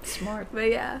 right? Smart. But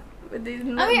yeah. But they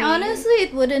didn't I let mean, me. honestly,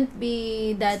 it wouldn't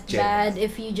be that Generous. bad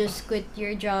if you just quit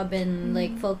your job and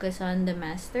focus on the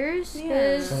masters.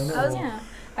 Yeah. 'Cause- I was- yeah.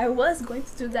 I was going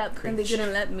to do that, and they Preach.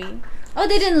 didn't let me. Oh,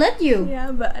 they didn't let you.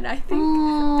 Yeah, but and I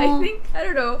think I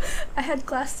don't know. I had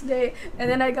class today, and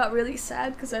then I got really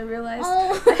sad because I realized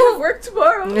Oh. I have work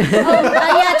tomorrow.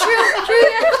 Yeah, true,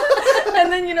 yeah.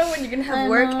 And then when you're gonna have I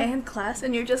work know. and class,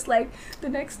 and you're just the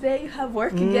next day you have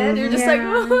work again. You're just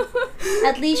Yeah.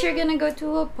 At least you're gonna go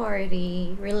to a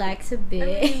party, relax a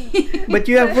bit. But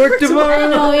you have work I tomorrow.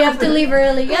 know you have to leave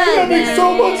early. Yeah, Having so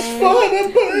much fun,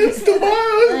 but it's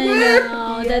tomorrow's I work.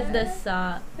 know Yeah. that does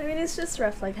suck. I mean, it's just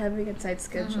rough, having a tight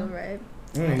schedule, right?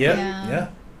 Yeah. Yeah.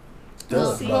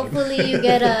 Does see. bug me. Hopefully you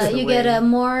get That's the you get way. a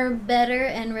more better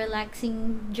and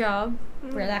relaxing job,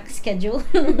 relaxed schedule.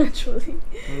 Actually,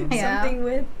 Yeah. something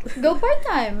with. Go part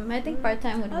time. I think part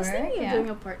time would I was work. thinking Yeah. of doing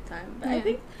a part time, but I Yeah.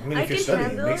 think I mean, I if you're can studying,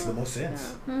 handle. it makes the most sense.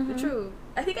 Yeah. Mhm. True.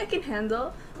 I think I can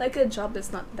handle a job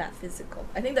that's not that physical.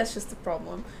 I think that's just the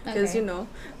problem because Okay.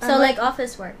 So I'm like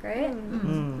office work, right?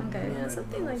 Mm. Okay. Yeah,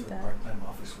 something like that. Part-time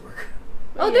office work.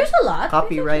 Oh, there's a lot.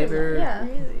 Copywriter, Yeah.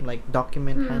 Really. like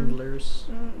document handlers.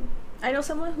 I know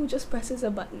someone who just presses a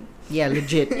button Yeah,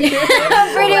 legit. Pretty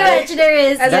much there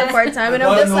is. as yeah. a part time, and I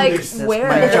I'm just know like, this. That's where?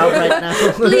 my job right now.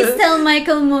 Please tell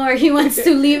Michael more. He wants to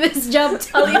leave his job.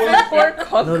 I'll even pour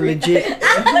concrete. No, legit.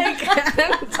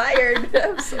 I'm tired.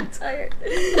 I'm so tired.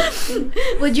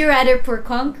 Would you rather pour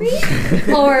concrete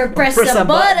or press, Press a a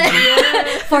button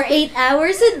button. for 8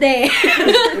 hours a day?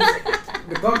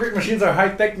 The concrete machines are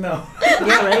high tech now.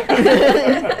 Yeah, right.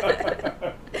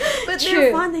 But True.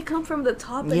 they're fun. They come from the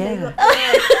top and they Yeah. go.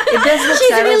 It does look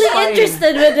She's really satisfying.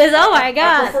 interested with this. Oh my I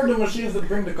god. prefer the machines that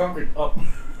bring the concrete up.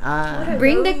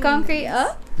 Bring the concrete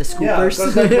up? The Yeah, scoopers.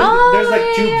 because Oh, there's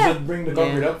yeah, tubes yeah. that bring the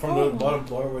concrete up from the Oh. bottom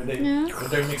floor where Yeah.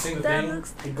 they're mixing the That thing.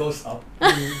 looks- It goes up.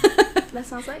 That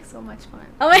sounds like so much fun.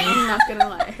 Oh my I'm not gonna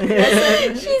lie.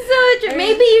 She's so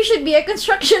maybe you should be a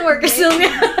construction worker, Sylvia.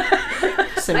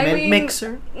 Cement I mean-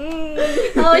 mixer.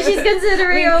 Oh, she's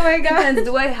considering. Oh my god. Depends.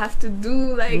 Do I have to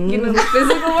do the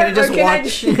physical work, Can I just or can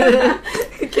watch?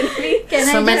 can we? Can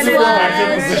I Cement just in the Back in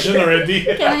watch? position already.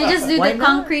 Can I just do Why the not?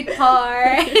 concrete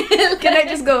part? Can I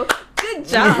just go? Good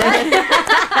job.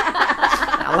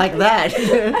 I like that.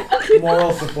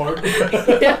 Moral support.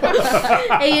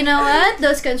 Hey, you know what?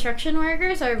 Those construction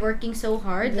workers are working so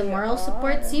hard. The They moral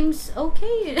support are. seems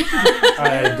okay.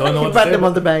 I don't know You what pat to them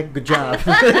on say. the back. Good job.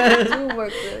 Do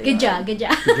work really Good hard. job, good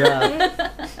job. Good job.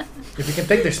 If you can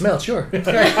take their smell, sure.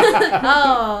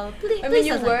 Oh, please. I please mean,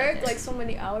 you don't like work this. like so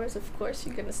many hours. Of course,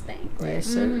 you're gonna stink, right? Yes,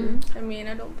 sir. Mhm. I mean,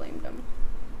 I don't blame them.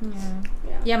 Yeah.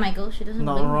 Yeah. Yeah, Michael, she doesn't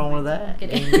Nothing blame wrong you. with that.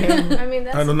 Kidding. I mean,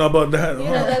 that's I don't know about that.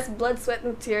 that's blood, sweat,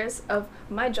 and tears of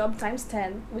my job times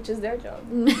 10, which is their job,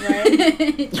 right?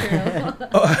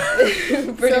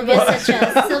 True. Pretty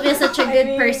Sylvia's such a I good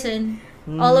mean- person.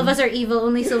 All of us are evil,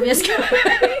 only Sylvia's good.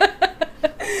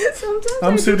 Sometimes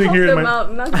I'm I sitting help here in them my-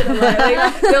 out, not gonna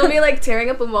lie. Like, they'll be like tearing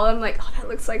up a wall. I'm like, oh, that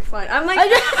looks like fun. I'm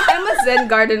a Zen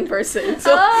garden person.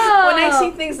 So when I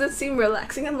see things that seem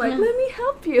relaxing, I'm like, let me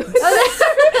help you.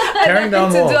 Tearing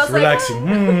down nothing to do. I walls, was like, relaxing.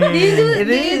 Do you do, It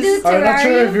do you is. do I'm not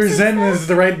sure if your terrariums Zen and is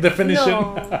the right definition.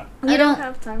 No, You I don't- don't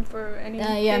have time for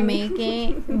anything. yeah,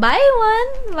 making. Buy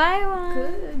one. Buy one.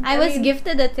 Good. I I was mean-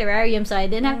 gifted a terrarium, so I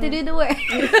didn't have to do the work.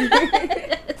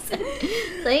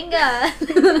 Thank God.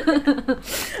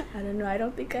 I don't know. I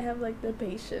don't think I have like the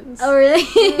patience. Oh,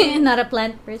 really? Not a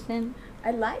plant person. I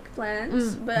like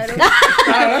plants, but I don't.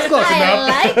 That's close I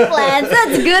enough. like plants.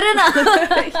 That's good enough.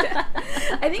 Yeah.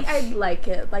 I think I'd like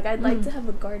it. Like I'd like to have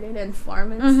a garden and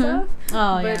farm and Mhm. stuff.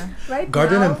 Oh, But yeah. right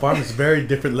Garden now, and farm is very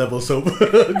different levels of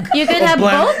You could of have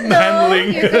plant both, though.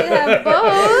 handling. You could have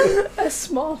both. a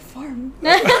small farm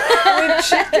with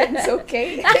chickens.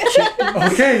 Okay.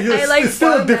 Okay, I like it's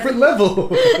still a farm different level.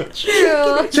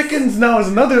 True. Chickens now is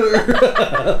another.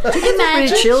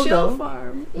 Imagine, chill, Chill though.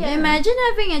 farm. yeah, imagine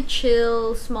having a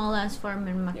chill, small ass farm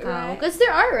in Macau. Right. Because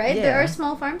there are, right? There Yeah. are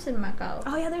small farms in Macau.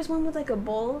 Oh yeah, there's one with like a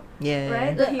bowl, Yeah.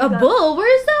 right? A bull?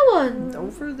 Where is that one?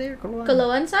 Over there, Kaloan.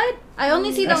 Kaloan side? I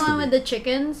only see the Has to one be. with the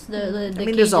chickens. The I mean, there's a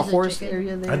cages of horse chicken.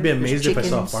 area there. I'd be There's amazed if I saw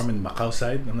a chickens. farm in Macau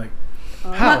side. I'm like, Oh.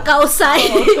 how? Macau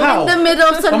side. How? In the middle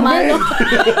of San I'm Malo.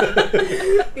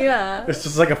 amazed. Yeah. It's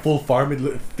just like a full farm.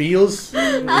 It feels.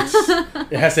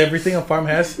 It has everything a farm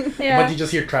has, Yeah. but you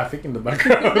just hear traffic in the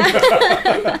background.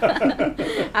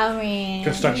 I mean,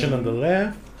 Construction on the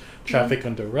left, traffic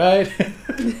on the right.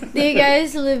 do you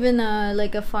guys live in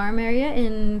a farm area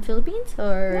in Philippines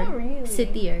or Not really.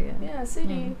 city area? Yeah,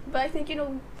 city. But I think I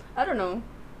don't know.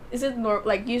 Is it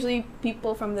like usually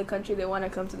people from the country they want to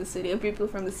come to the city, and people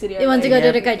from the city are They want to like, go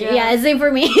to the country. Yeah, Yeah. same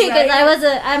for me because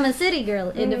Right. I'm a city girl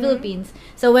in the Philippines.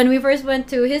 So when we first went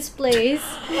to his place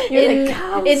You're in like,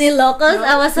 cows. in Ilocos,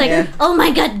 I was like, Yeah. oh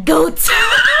my god, goats!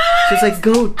 She's like,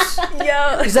 goats.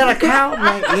 Yo. Is that a cow?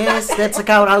 I'm like, yes, that's a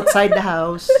cow outside the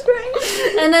house.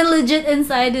 And then legit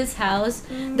inside his house,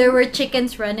 there were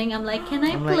chickens running. I'm like, can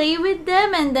I I'm like, play with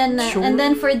them? And then Sure. and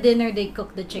then for dinner they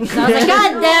cooked the chickens. I was like,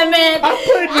 god damn it! I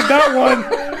played with that one.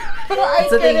 I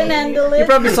That's the thing, couldn't handle You it.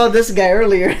 probably saw this guy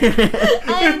earlier.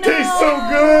 I It tastes so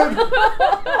good.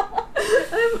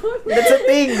 That's a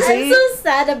thing, I'm see? so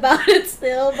sad about it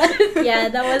still, but yeah,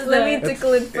 that was Let me the.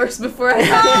 tickle it first before I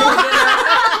have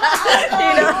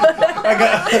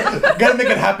I gotta make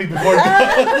it happy before.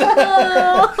 At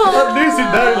least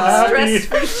it died happy.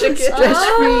 stress-free chicken.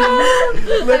 Stress-free.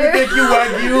 Let me make you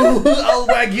wagyu. I'll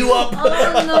wag you up. Oh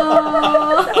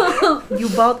no! You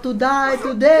about to die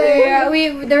today. Yeah,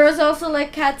 there was also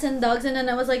like cats and dogs, and then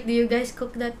I was like, "Do you guys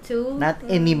cook that too?" Not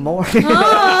anymore. Oh my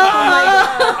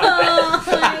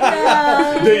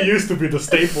god! They used to be the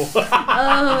staple.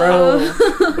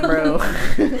 Oh. Bro.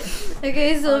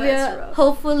 Okay, that's Sylvia. rough.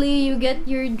 Hopefully, you get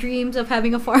your dreams of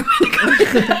having a farm.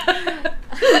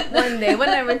 One day when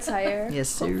I retire. Yes,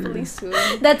 sir. Hopefully soon.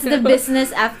 That's the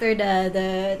business after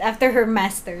after her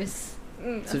masters.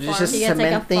 So A just farm. She gets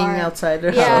like a cementing farm. outside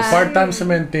their Yeah. house. Part-time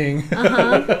cementing.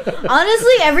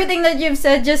 Honestly, everything that you've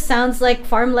said just sounds like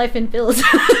farm life in Phils.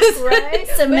 Right?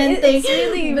 Cementing. But it's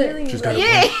really, But- really. She's got like, a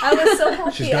Yay! point. I was so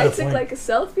She's happy. got I a took point. like a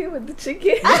selfie with the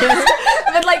chicken,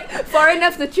 but like far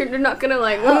enough that you're not gonna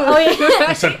like. Oh, yeah.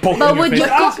 I said poke But in your would you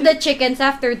face. cook the chickens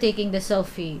after taking the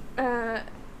selfie?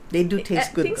 They do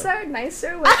taste good. Things though. are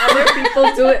nicer when other people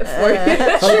do it for you.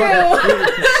 It's all about the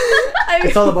free- I,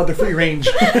 It's all about the free range.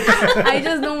 I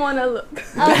just don't want to look. Okay,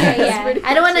 That's yeah. pretty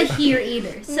I don't want to much it. hear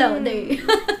either. So there you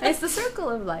It's the circle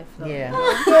of life, though. Yeah.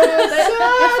 But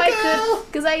if I could,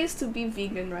 because I used to be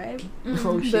vegan, right?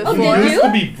 Oh, shit. Oh, You did used you? to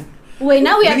be. Wait,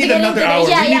 now we We have to need get another into hour. this.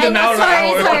 Yeah, We need yeah, an no, hour, sorry,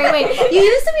 hour. sorry, wait. You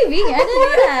used to be vegan. I didn't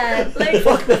know that. Like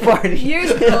Fuck the party.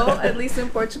 years ago, at least in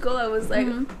Portugal, I was like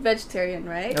Mhm. vegetarian,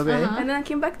 right? Okay. Uh-huh. And then I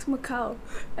came back to Macau,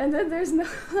 and then there's no.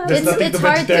 There's nothing It's to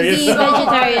hard to be vegetarians.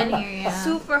 vegetarian here. Yeah.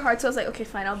 Super hard. So I was like, okay,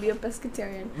 fine, I'll be a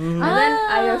pescatarian. Mhm. And then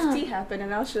Ah. IFT happened, and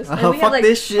I was just. and Oh, we had fuck like,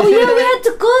 this shit. Oh yeah, we had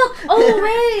to cook. Oh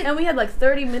right. And we had like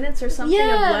 30 minutes or something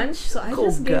Yeah. of lunch, so I Oh,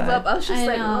 just gave God. up. I was just I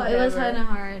like, know it was whatever. kind of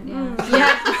hard. Yeah. Mm.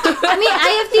 Yeah. I mean,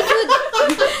 IFT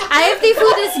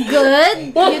food is good.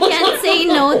 You can't say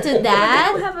no to They don't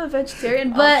that. have a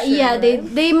vegetarian But option, yeah, they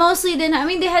right? they mostly didn't. I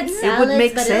mean, they had salads, would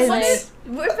make but sense. it's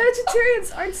We're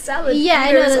vegetarians aren't salad like yeah, I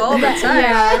eaters know all the that- time.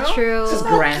 Yeah, you know? true. Just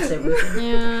grass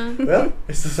everything. Yeah. Well,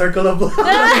 it's the circle of life.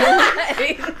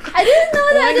 I I didn't know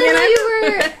that.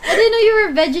 I didn't know you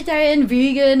were vegetarian,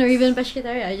 vegan, or even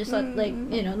pescatarian. I just thought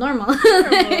normal.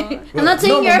 I'm not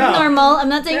saying you're abnormal. I'm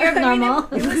not saying you're abnormal.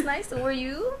 It was nice. Were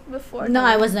you before? No,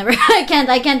 I was never. I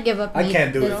can't give up meat. I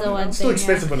can't do That's it. the one It's thing, too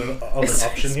expensive of an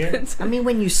option here. I mean,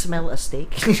 when you smell a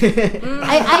steak.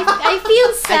 I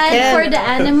feel sad can. for the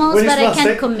animals, When you but I smell can't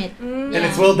steak, commit. And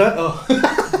it's well done. Oh.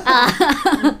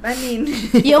 I mean,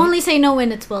 You only say no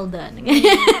when it's well done.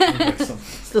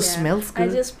 still smells I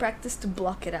good. just practice to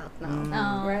block it out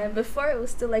now. Oh. Right? Before it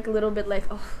was still like a little bit like,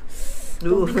 oh,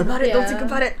 Ooh. don't think about it. Don't Yeah. think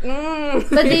about it.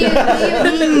 But do you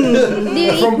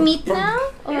eat meat now?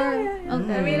 Or Yeah.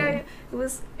 okay. I mean, it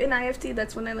was in IFT.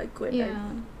 That's when I like quit. Yeah.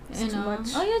 It's You too know. much.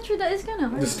 Oh yeah, true. That is kind of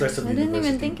hard. The stress of I didn't even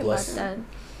university think plus- about that.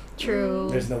 True.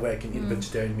 There's no way I can eat a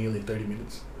vegetarian meal in 30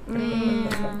 minutes. I'm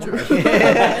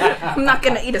not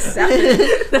gonna eat a salad.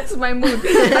 That's my mood.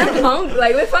 I'm hungry.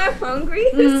 Like if I'm hungry,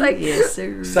 it's like Yes,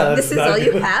 sir. Salad's this is not all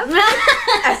you good. have. A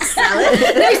salad.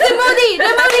 There's the movie.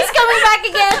 The movie's coming back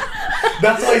again.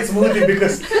 That's why it's smoothie,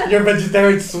 because your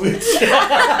vegetarian switch.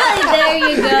 There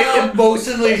you It go.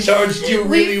 emotionally charged you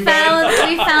really We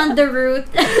found the root.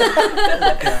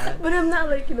 But I'm not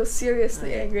like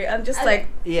seriously angry. I'm just like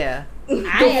Yeah.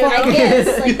 I guess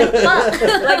like the fuck.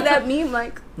 like that meme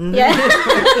like Yeah.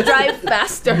 drive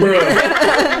faster. Bruh.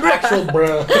 Actual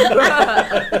bruh.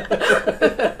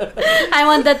 I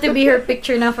want that to be her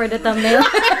picture now for the thumbnail.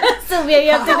 Sylvia,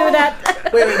 you have to do that.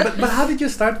 Wait, but how did you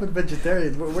start with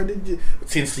vegetarian? Where did you?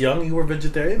 Since young, you were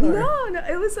vegetarian? Or? No,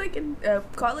 it was like in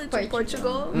college in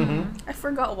Portugal. Mm-hmm. I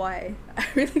forgot why. I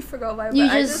really forgot why. You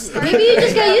but I just started- maybe you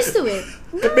just got used to it.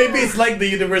 Maybe it's like the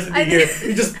university I here. did-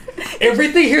 You just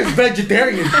everything here is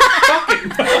vegetarian. Fuck it.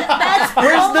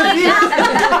 Where's Oh the my meat?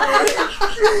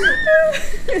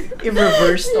 It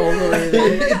reversed all the way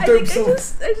there. In I terms think of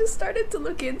I just started to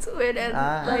look into it and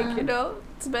Ah.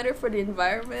 it's better for the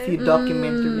environment. Few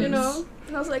documentaries.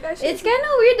 And I was like, I should. It's kind of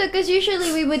weird though, because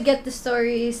usually we would get the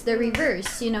stories the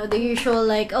reverse. The usual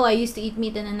like, oh, I used to eat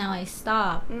meat and then now I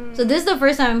stopped. So this is the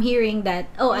first time I'm hearing that.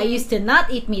 Oh, I used to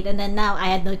not eat meat and then now I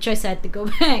had no choice. I had to go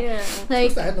back. Yeah.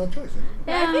 Like, I had no choice.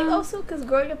 yeah. I think also because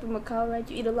growing up in Macau, right,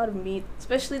 you eat a lot of meat,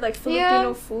 especially like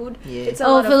Filipino food. Yeah. It's a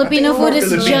Oh, lot Filipino of food is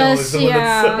Filipino just is the one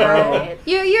that's- Right.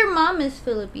 Your mom is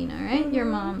Filipino, right? Your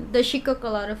mom, does she cook a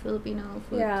lot of Filipino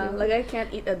food Yeah, too? like I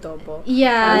can't eat adobo.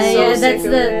 Yeah, I'm so yeah, sick that's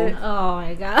of the. it. Oh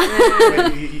my god.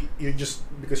 Wait, you're just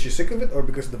because you're sick of it, or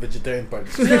because the vegetarian part? I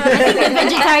think the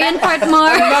vegetarian part more.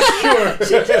 I'm not sure.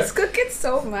 She just cook it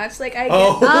so much. Like I get.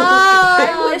 Oh. Oh, I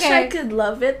wish I okay. could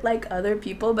love it like other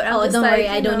people, but I'm Oh, just don't like, worry,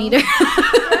 I you don't know, either.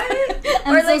 Right?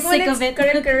 I'm or so like sick when of it's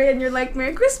it. curry and you're like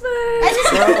Merry Christmas.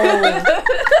 It's a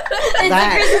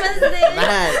That. Christmas day.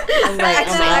 That. I'm like,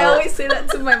 Actually, I'm I out. always say that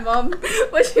to my mom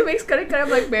when she makes curry. I'm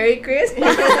like Merry Christmas. Or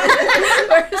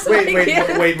it's Wait, like,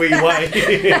 yeah. wait, why?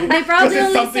 They probably Was it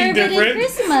only something serve it in different?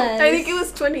 Christmas. I think it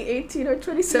was 2018 or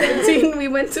 2017. We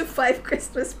went to 5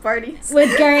 Christmas parties.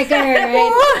 with curry,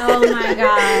 right? Oh my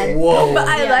god. Whoa. But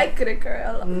I Yeah. like curry.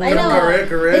 I know.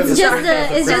 Correct. It's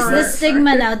just the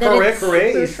stigma now that it's.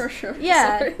 Correct. For sure.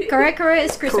 Yeah, Sorry. correct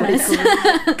is Christmas.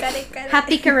 Curry.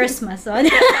 Happy Christmas.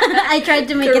 I tried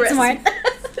to make it Charisma. smart.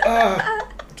 Ah,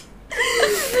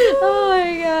 Oh my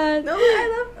god. No, I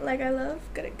love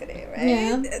curry, right?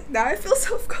 Yeah. Now I feel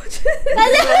self-conscious.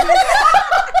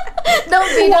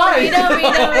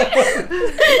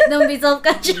 Don't be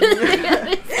self-conscious.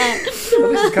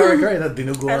 this is curry, not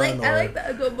dinuguan. I like the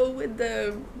adobo with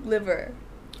the liver.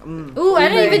 Ooh, I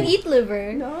don't even eat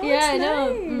liver. No, yeah, I it's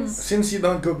know. nice. Since you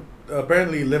don't cook,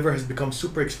 apparently liver has become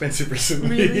super expensive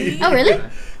recently. Really? Oh, really?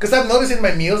 Because I've noticed in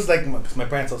my meals, like, because my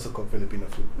parents also cook Filipino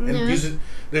food, and Yeah.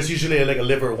 there's usually like a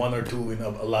liver, 1 or 2 in a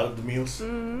lot of the meals.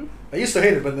 Mm, I used to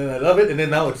hate it, but then I love it, and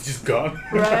then now it's just gone.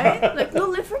 right? Like no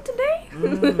liver today?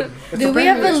 It's Do we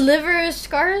have a apparently- liver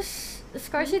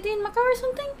scarcity in Macau or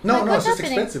something? No, Like, no, what's it's just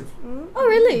happening? expensive. Oh,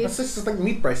 really? It's just like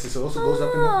meat prices also goes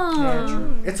up.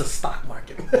 Oh. It's a stock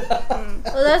market.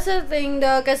 Well, that's the thing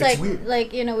though, because It's weird.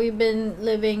 we've been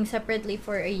living separately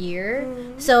for a year.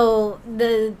 So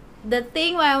the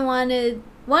thing why I wanted.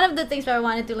 One of the things why I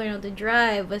wanted to learn how to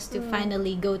drive was to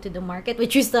finally go to the market,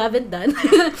 which we still haven't done.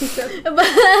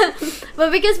 but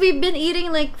because we've been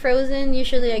eating like frozen,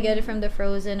 usually I get it from the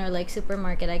frozen or like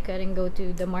supermarket. I couldn't go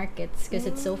to the markets because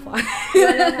it's so far. I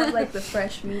don't have like the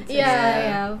fresh meat.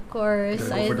 Yeah, of course.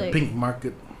 Go I for the like. pink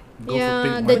market. Go Yeah, for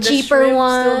pink the market. cheaper shrimp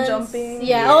ones. still jumping.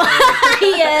 Yeah. Oh,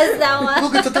 yes, that one.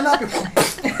 Look, it's a tilapia.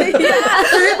 It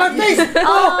hit my face.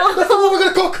 Oh. That's what we're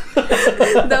gonna cook.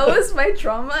 That was my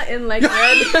trauma in like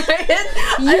red. Right? There's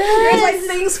Yes. like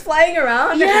things flying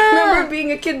around. And I Yeah. remember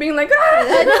being a kid being like,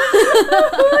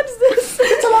 what's this?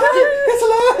 It's alive. It's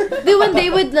alive. Dude, when they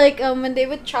would would when they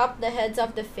would chop the heads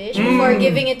off the fish before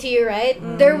giving it to you, right?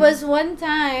 There was one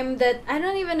time that I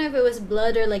don't even know if it was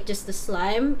blood or like just the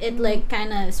slime. It like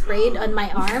kind of sprayed on my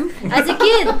arm as a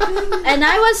kid, and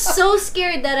I was so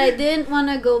scared that I didn't want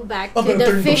to go back to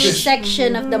the fish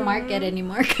section of the market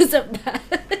anymore because of that.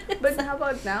 But how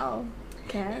about now?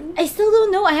 Can? I still don't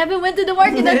know. I haven't went to the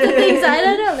market. That's the thing. So I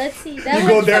don't know. Let's see. That You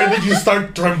go was there and fun. then you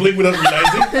start trembling without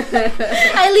realizing.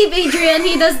 I leave Adrian.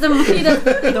 He does the.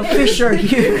 The fish are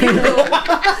here.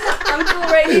 I'm cool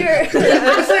right here.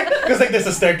 Because like there's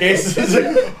a staircase. It's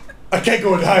like, I can't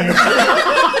go any higher.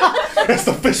 That's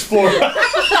the fish floor.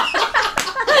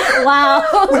 Wow.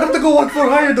 We have to go one floor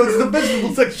higher though. It's the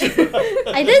vegetable section.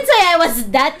 I didn't say I was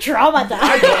that traumatized.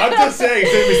 I know, I'm just saying.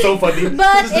 It's gonna be so funny.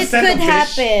 But Just the it scent could of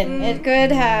fish. happen. It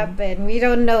could happen. We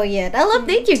don't know yet. I'll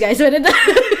update you guys when it does.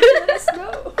 Let's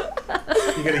go.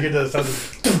 You're gonna hear the sound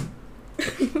of.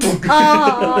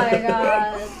 Oh my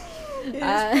god.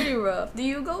 It's pretty rough. Do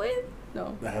you go in?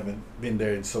 No. I haven't been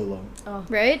there in so long.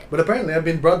 Right? But apparently, I've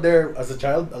been brought there as a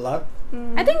child a lot.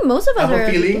 I think most of I us have are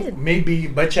a feeling, good. maybe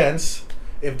by chance,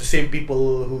 if the same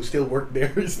people who still work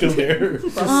there is still there.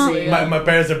 Probably, yeah. My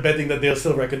parents are betting that they'll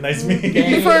still recognize me.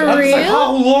 For I'm just like, real?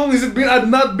 how long has it been? I've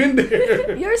not been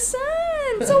there. Your son!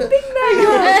 So big now!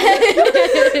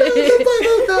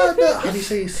 How do you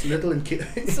say it's little and kid?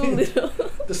 So little.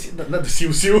 Not the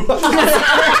siu siu. Siu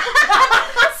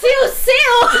siu!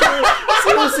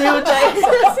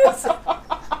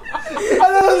 I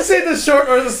don't know how to say the short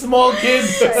or the small kid.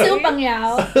 Siu pang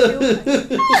yao. Siu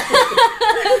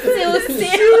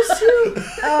siu.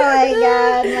 Oh my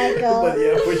god, Michael. But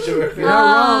yeah, for sure.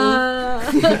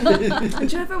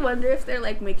 Did you ever wonder if they're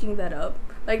like making that up?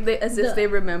 Like they, as if they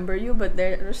remember you, but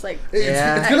they're just like.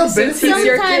 It's gonna Since benefit he's you.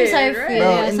 your Sometimes kid, I right? feel- Bro,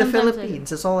 Yeah, in the sometimes I- Philippines,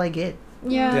 that's all I get.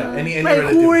 Yeah. Yeah, any Like,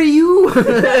 relative. who are you?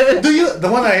 Do you? The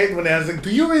one I hate when they ask like, do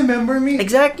you remember me?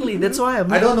 Exactly, that's why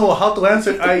I'm I don't know how to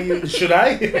answer. Should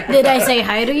I? Did I say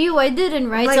hi to you? I didn't,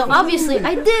 right? Like, so obviously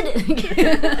I did.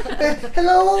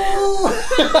 Hello.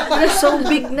 You're so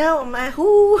big now, man.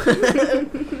 Who?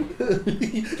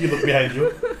 You look behind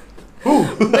you. Who?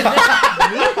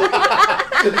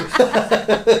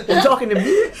 You're talking to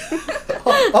me?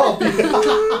 Oh,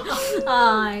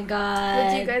 Oh my god.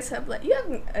 But you guys have like you have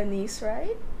a niece,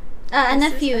 right? A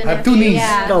nephew. I have two knees.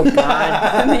 Yeah. Oh,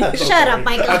 God. Shut up,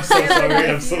 Michael. I'm so sorry.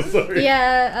 I'm so sorry.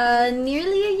 Yeah,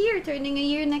 nearly a year, turning a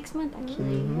year next month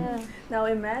actually. Yeah. Now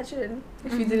imagine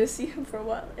if you Mm-hmm. didn't see him for a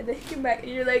while and then he came back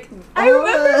and you're like, I I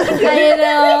remember. I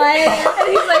know. And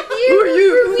he's like, Who are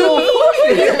you?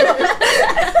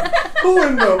 Who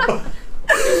would know?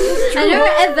 I know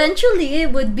eventually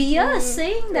it would be us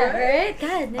saying that, right?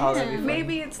 God Oh, that'd be damn. fun.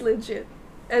 maybe it's legit.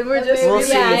 And we're just We'll really,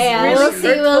 see. Yeah, really we'll see,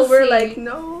 hurtful. we'll We're see. like,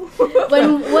 no.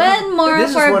 When more This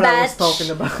of is our what I was batch talking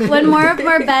about. when more of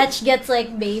our batch gets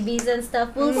like babies and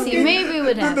stuff, we'll see. Maybe it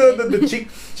would happen. The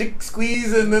chick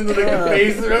squeeze and then the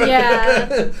face. Yeah.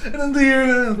 And then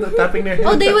the tapping their head.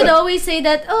 Oh, they would always say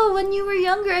that. Oh, when you were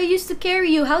younger, I used to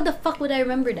carry you. How the fuck would I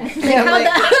remember that? Like, Yeah, how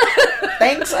like- the-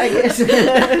 Thanks, I guess.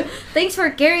 Thanks for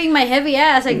carrying my heavy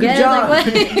ass. I Good guess. job. Like,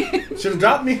 what? Should have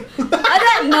dropped me. I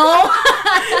don't know.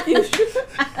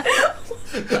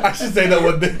 I should say that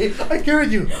one day. I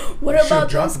carried you. What You should've about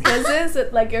dropped those me. cousins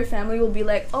that like your family will be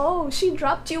like, oh, she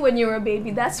dropped you when you were a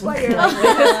baby. That's why you're like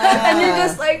this. And you're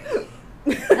just like,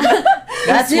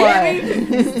 That's why.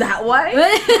 is that why?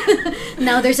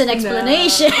 Now there's an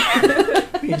explanation.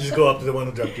 You just go up to the one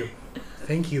who dropped you.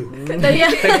 Thank you. Yeah.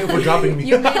 Thank you for dropping me.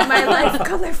 You made my life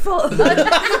colorful.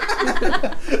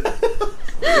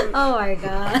 Oh my I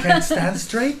god. can't stand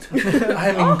straight. I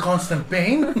am in constant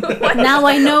pain. Now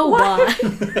I know why.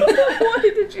 Why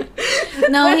did you?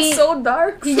 No, That's he. so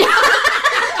dark. You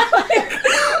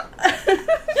come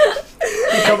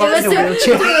It up was in a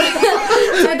wheelchair.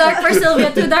 Too dark for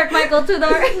Sylvia. Too dark, Michael. Too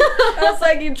dark. I was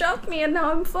like, you dropped me and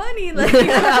now I'm funny. Like,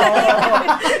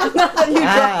 now you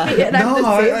dropped me and I'm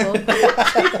disabled.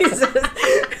 Jesus.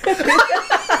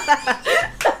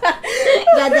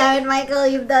 God damn it, Michael,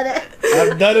 you've done it.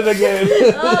 I've done it again.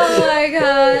 Oh my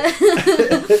god.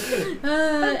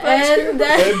 And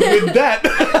And with that,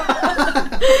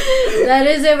 that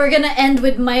is it. We're gonna end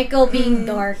with Michael being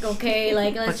dark, okay?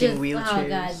 Like, let's Fucking just. Oh wheelchairs.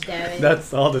 god damn it.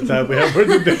 that's all the time we have for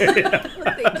today.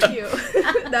 Thank you.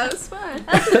 That was fun.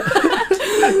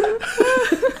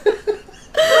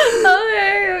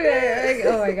 Okay.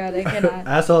 Oh my god, I cannot.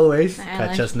 As always, Eyelash.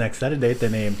 catch us next Saturday,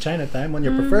 10 a.m. China time on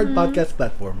your preferred podcast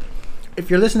platform. If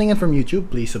you're listening in from YouTube,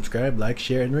 please subscribe, like,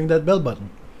 share, and ring that bell button.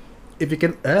 If you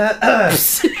can,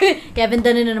 You haven't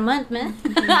done it in a month, man.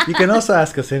 you can also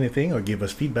ask us anything or give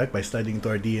us feedback by sliding into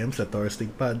our DMs at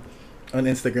TaurusThinkPod on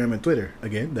Instagram and Twitter.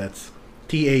 Again, that's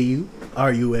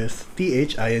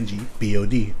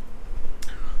TAURUSTHINGPOD.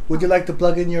 Would you like to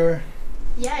plug in your,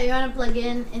 Yeah, you wanna plug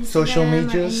in Instagram Social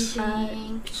medias? or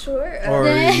anything? Sure. or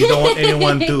you don't want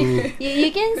anyone to,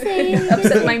 You can say.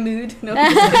 upset my mood. No.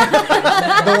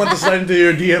 don't want to slide into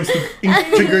your DMs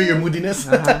to trigger your moodiness?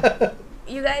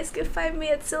 You guys can find me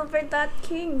at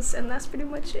silver.kings, and that's pretty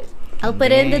much it. I'll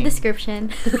put it in the description.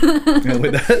 And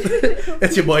with that,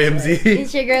 it's your boy MZ.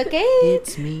 It's your girl Kate.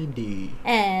 It's me, D.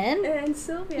 And And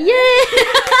Sylvia. yay!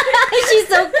 She's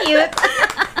so cute.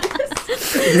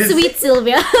 Sweet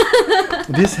Sylvia.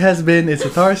 This has been It's a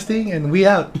Taurus Thing, and we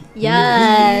out.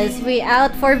 Yes, we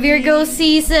out for Virgo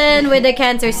season with the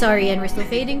Cancer. Sorry, and we're still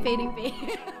fading.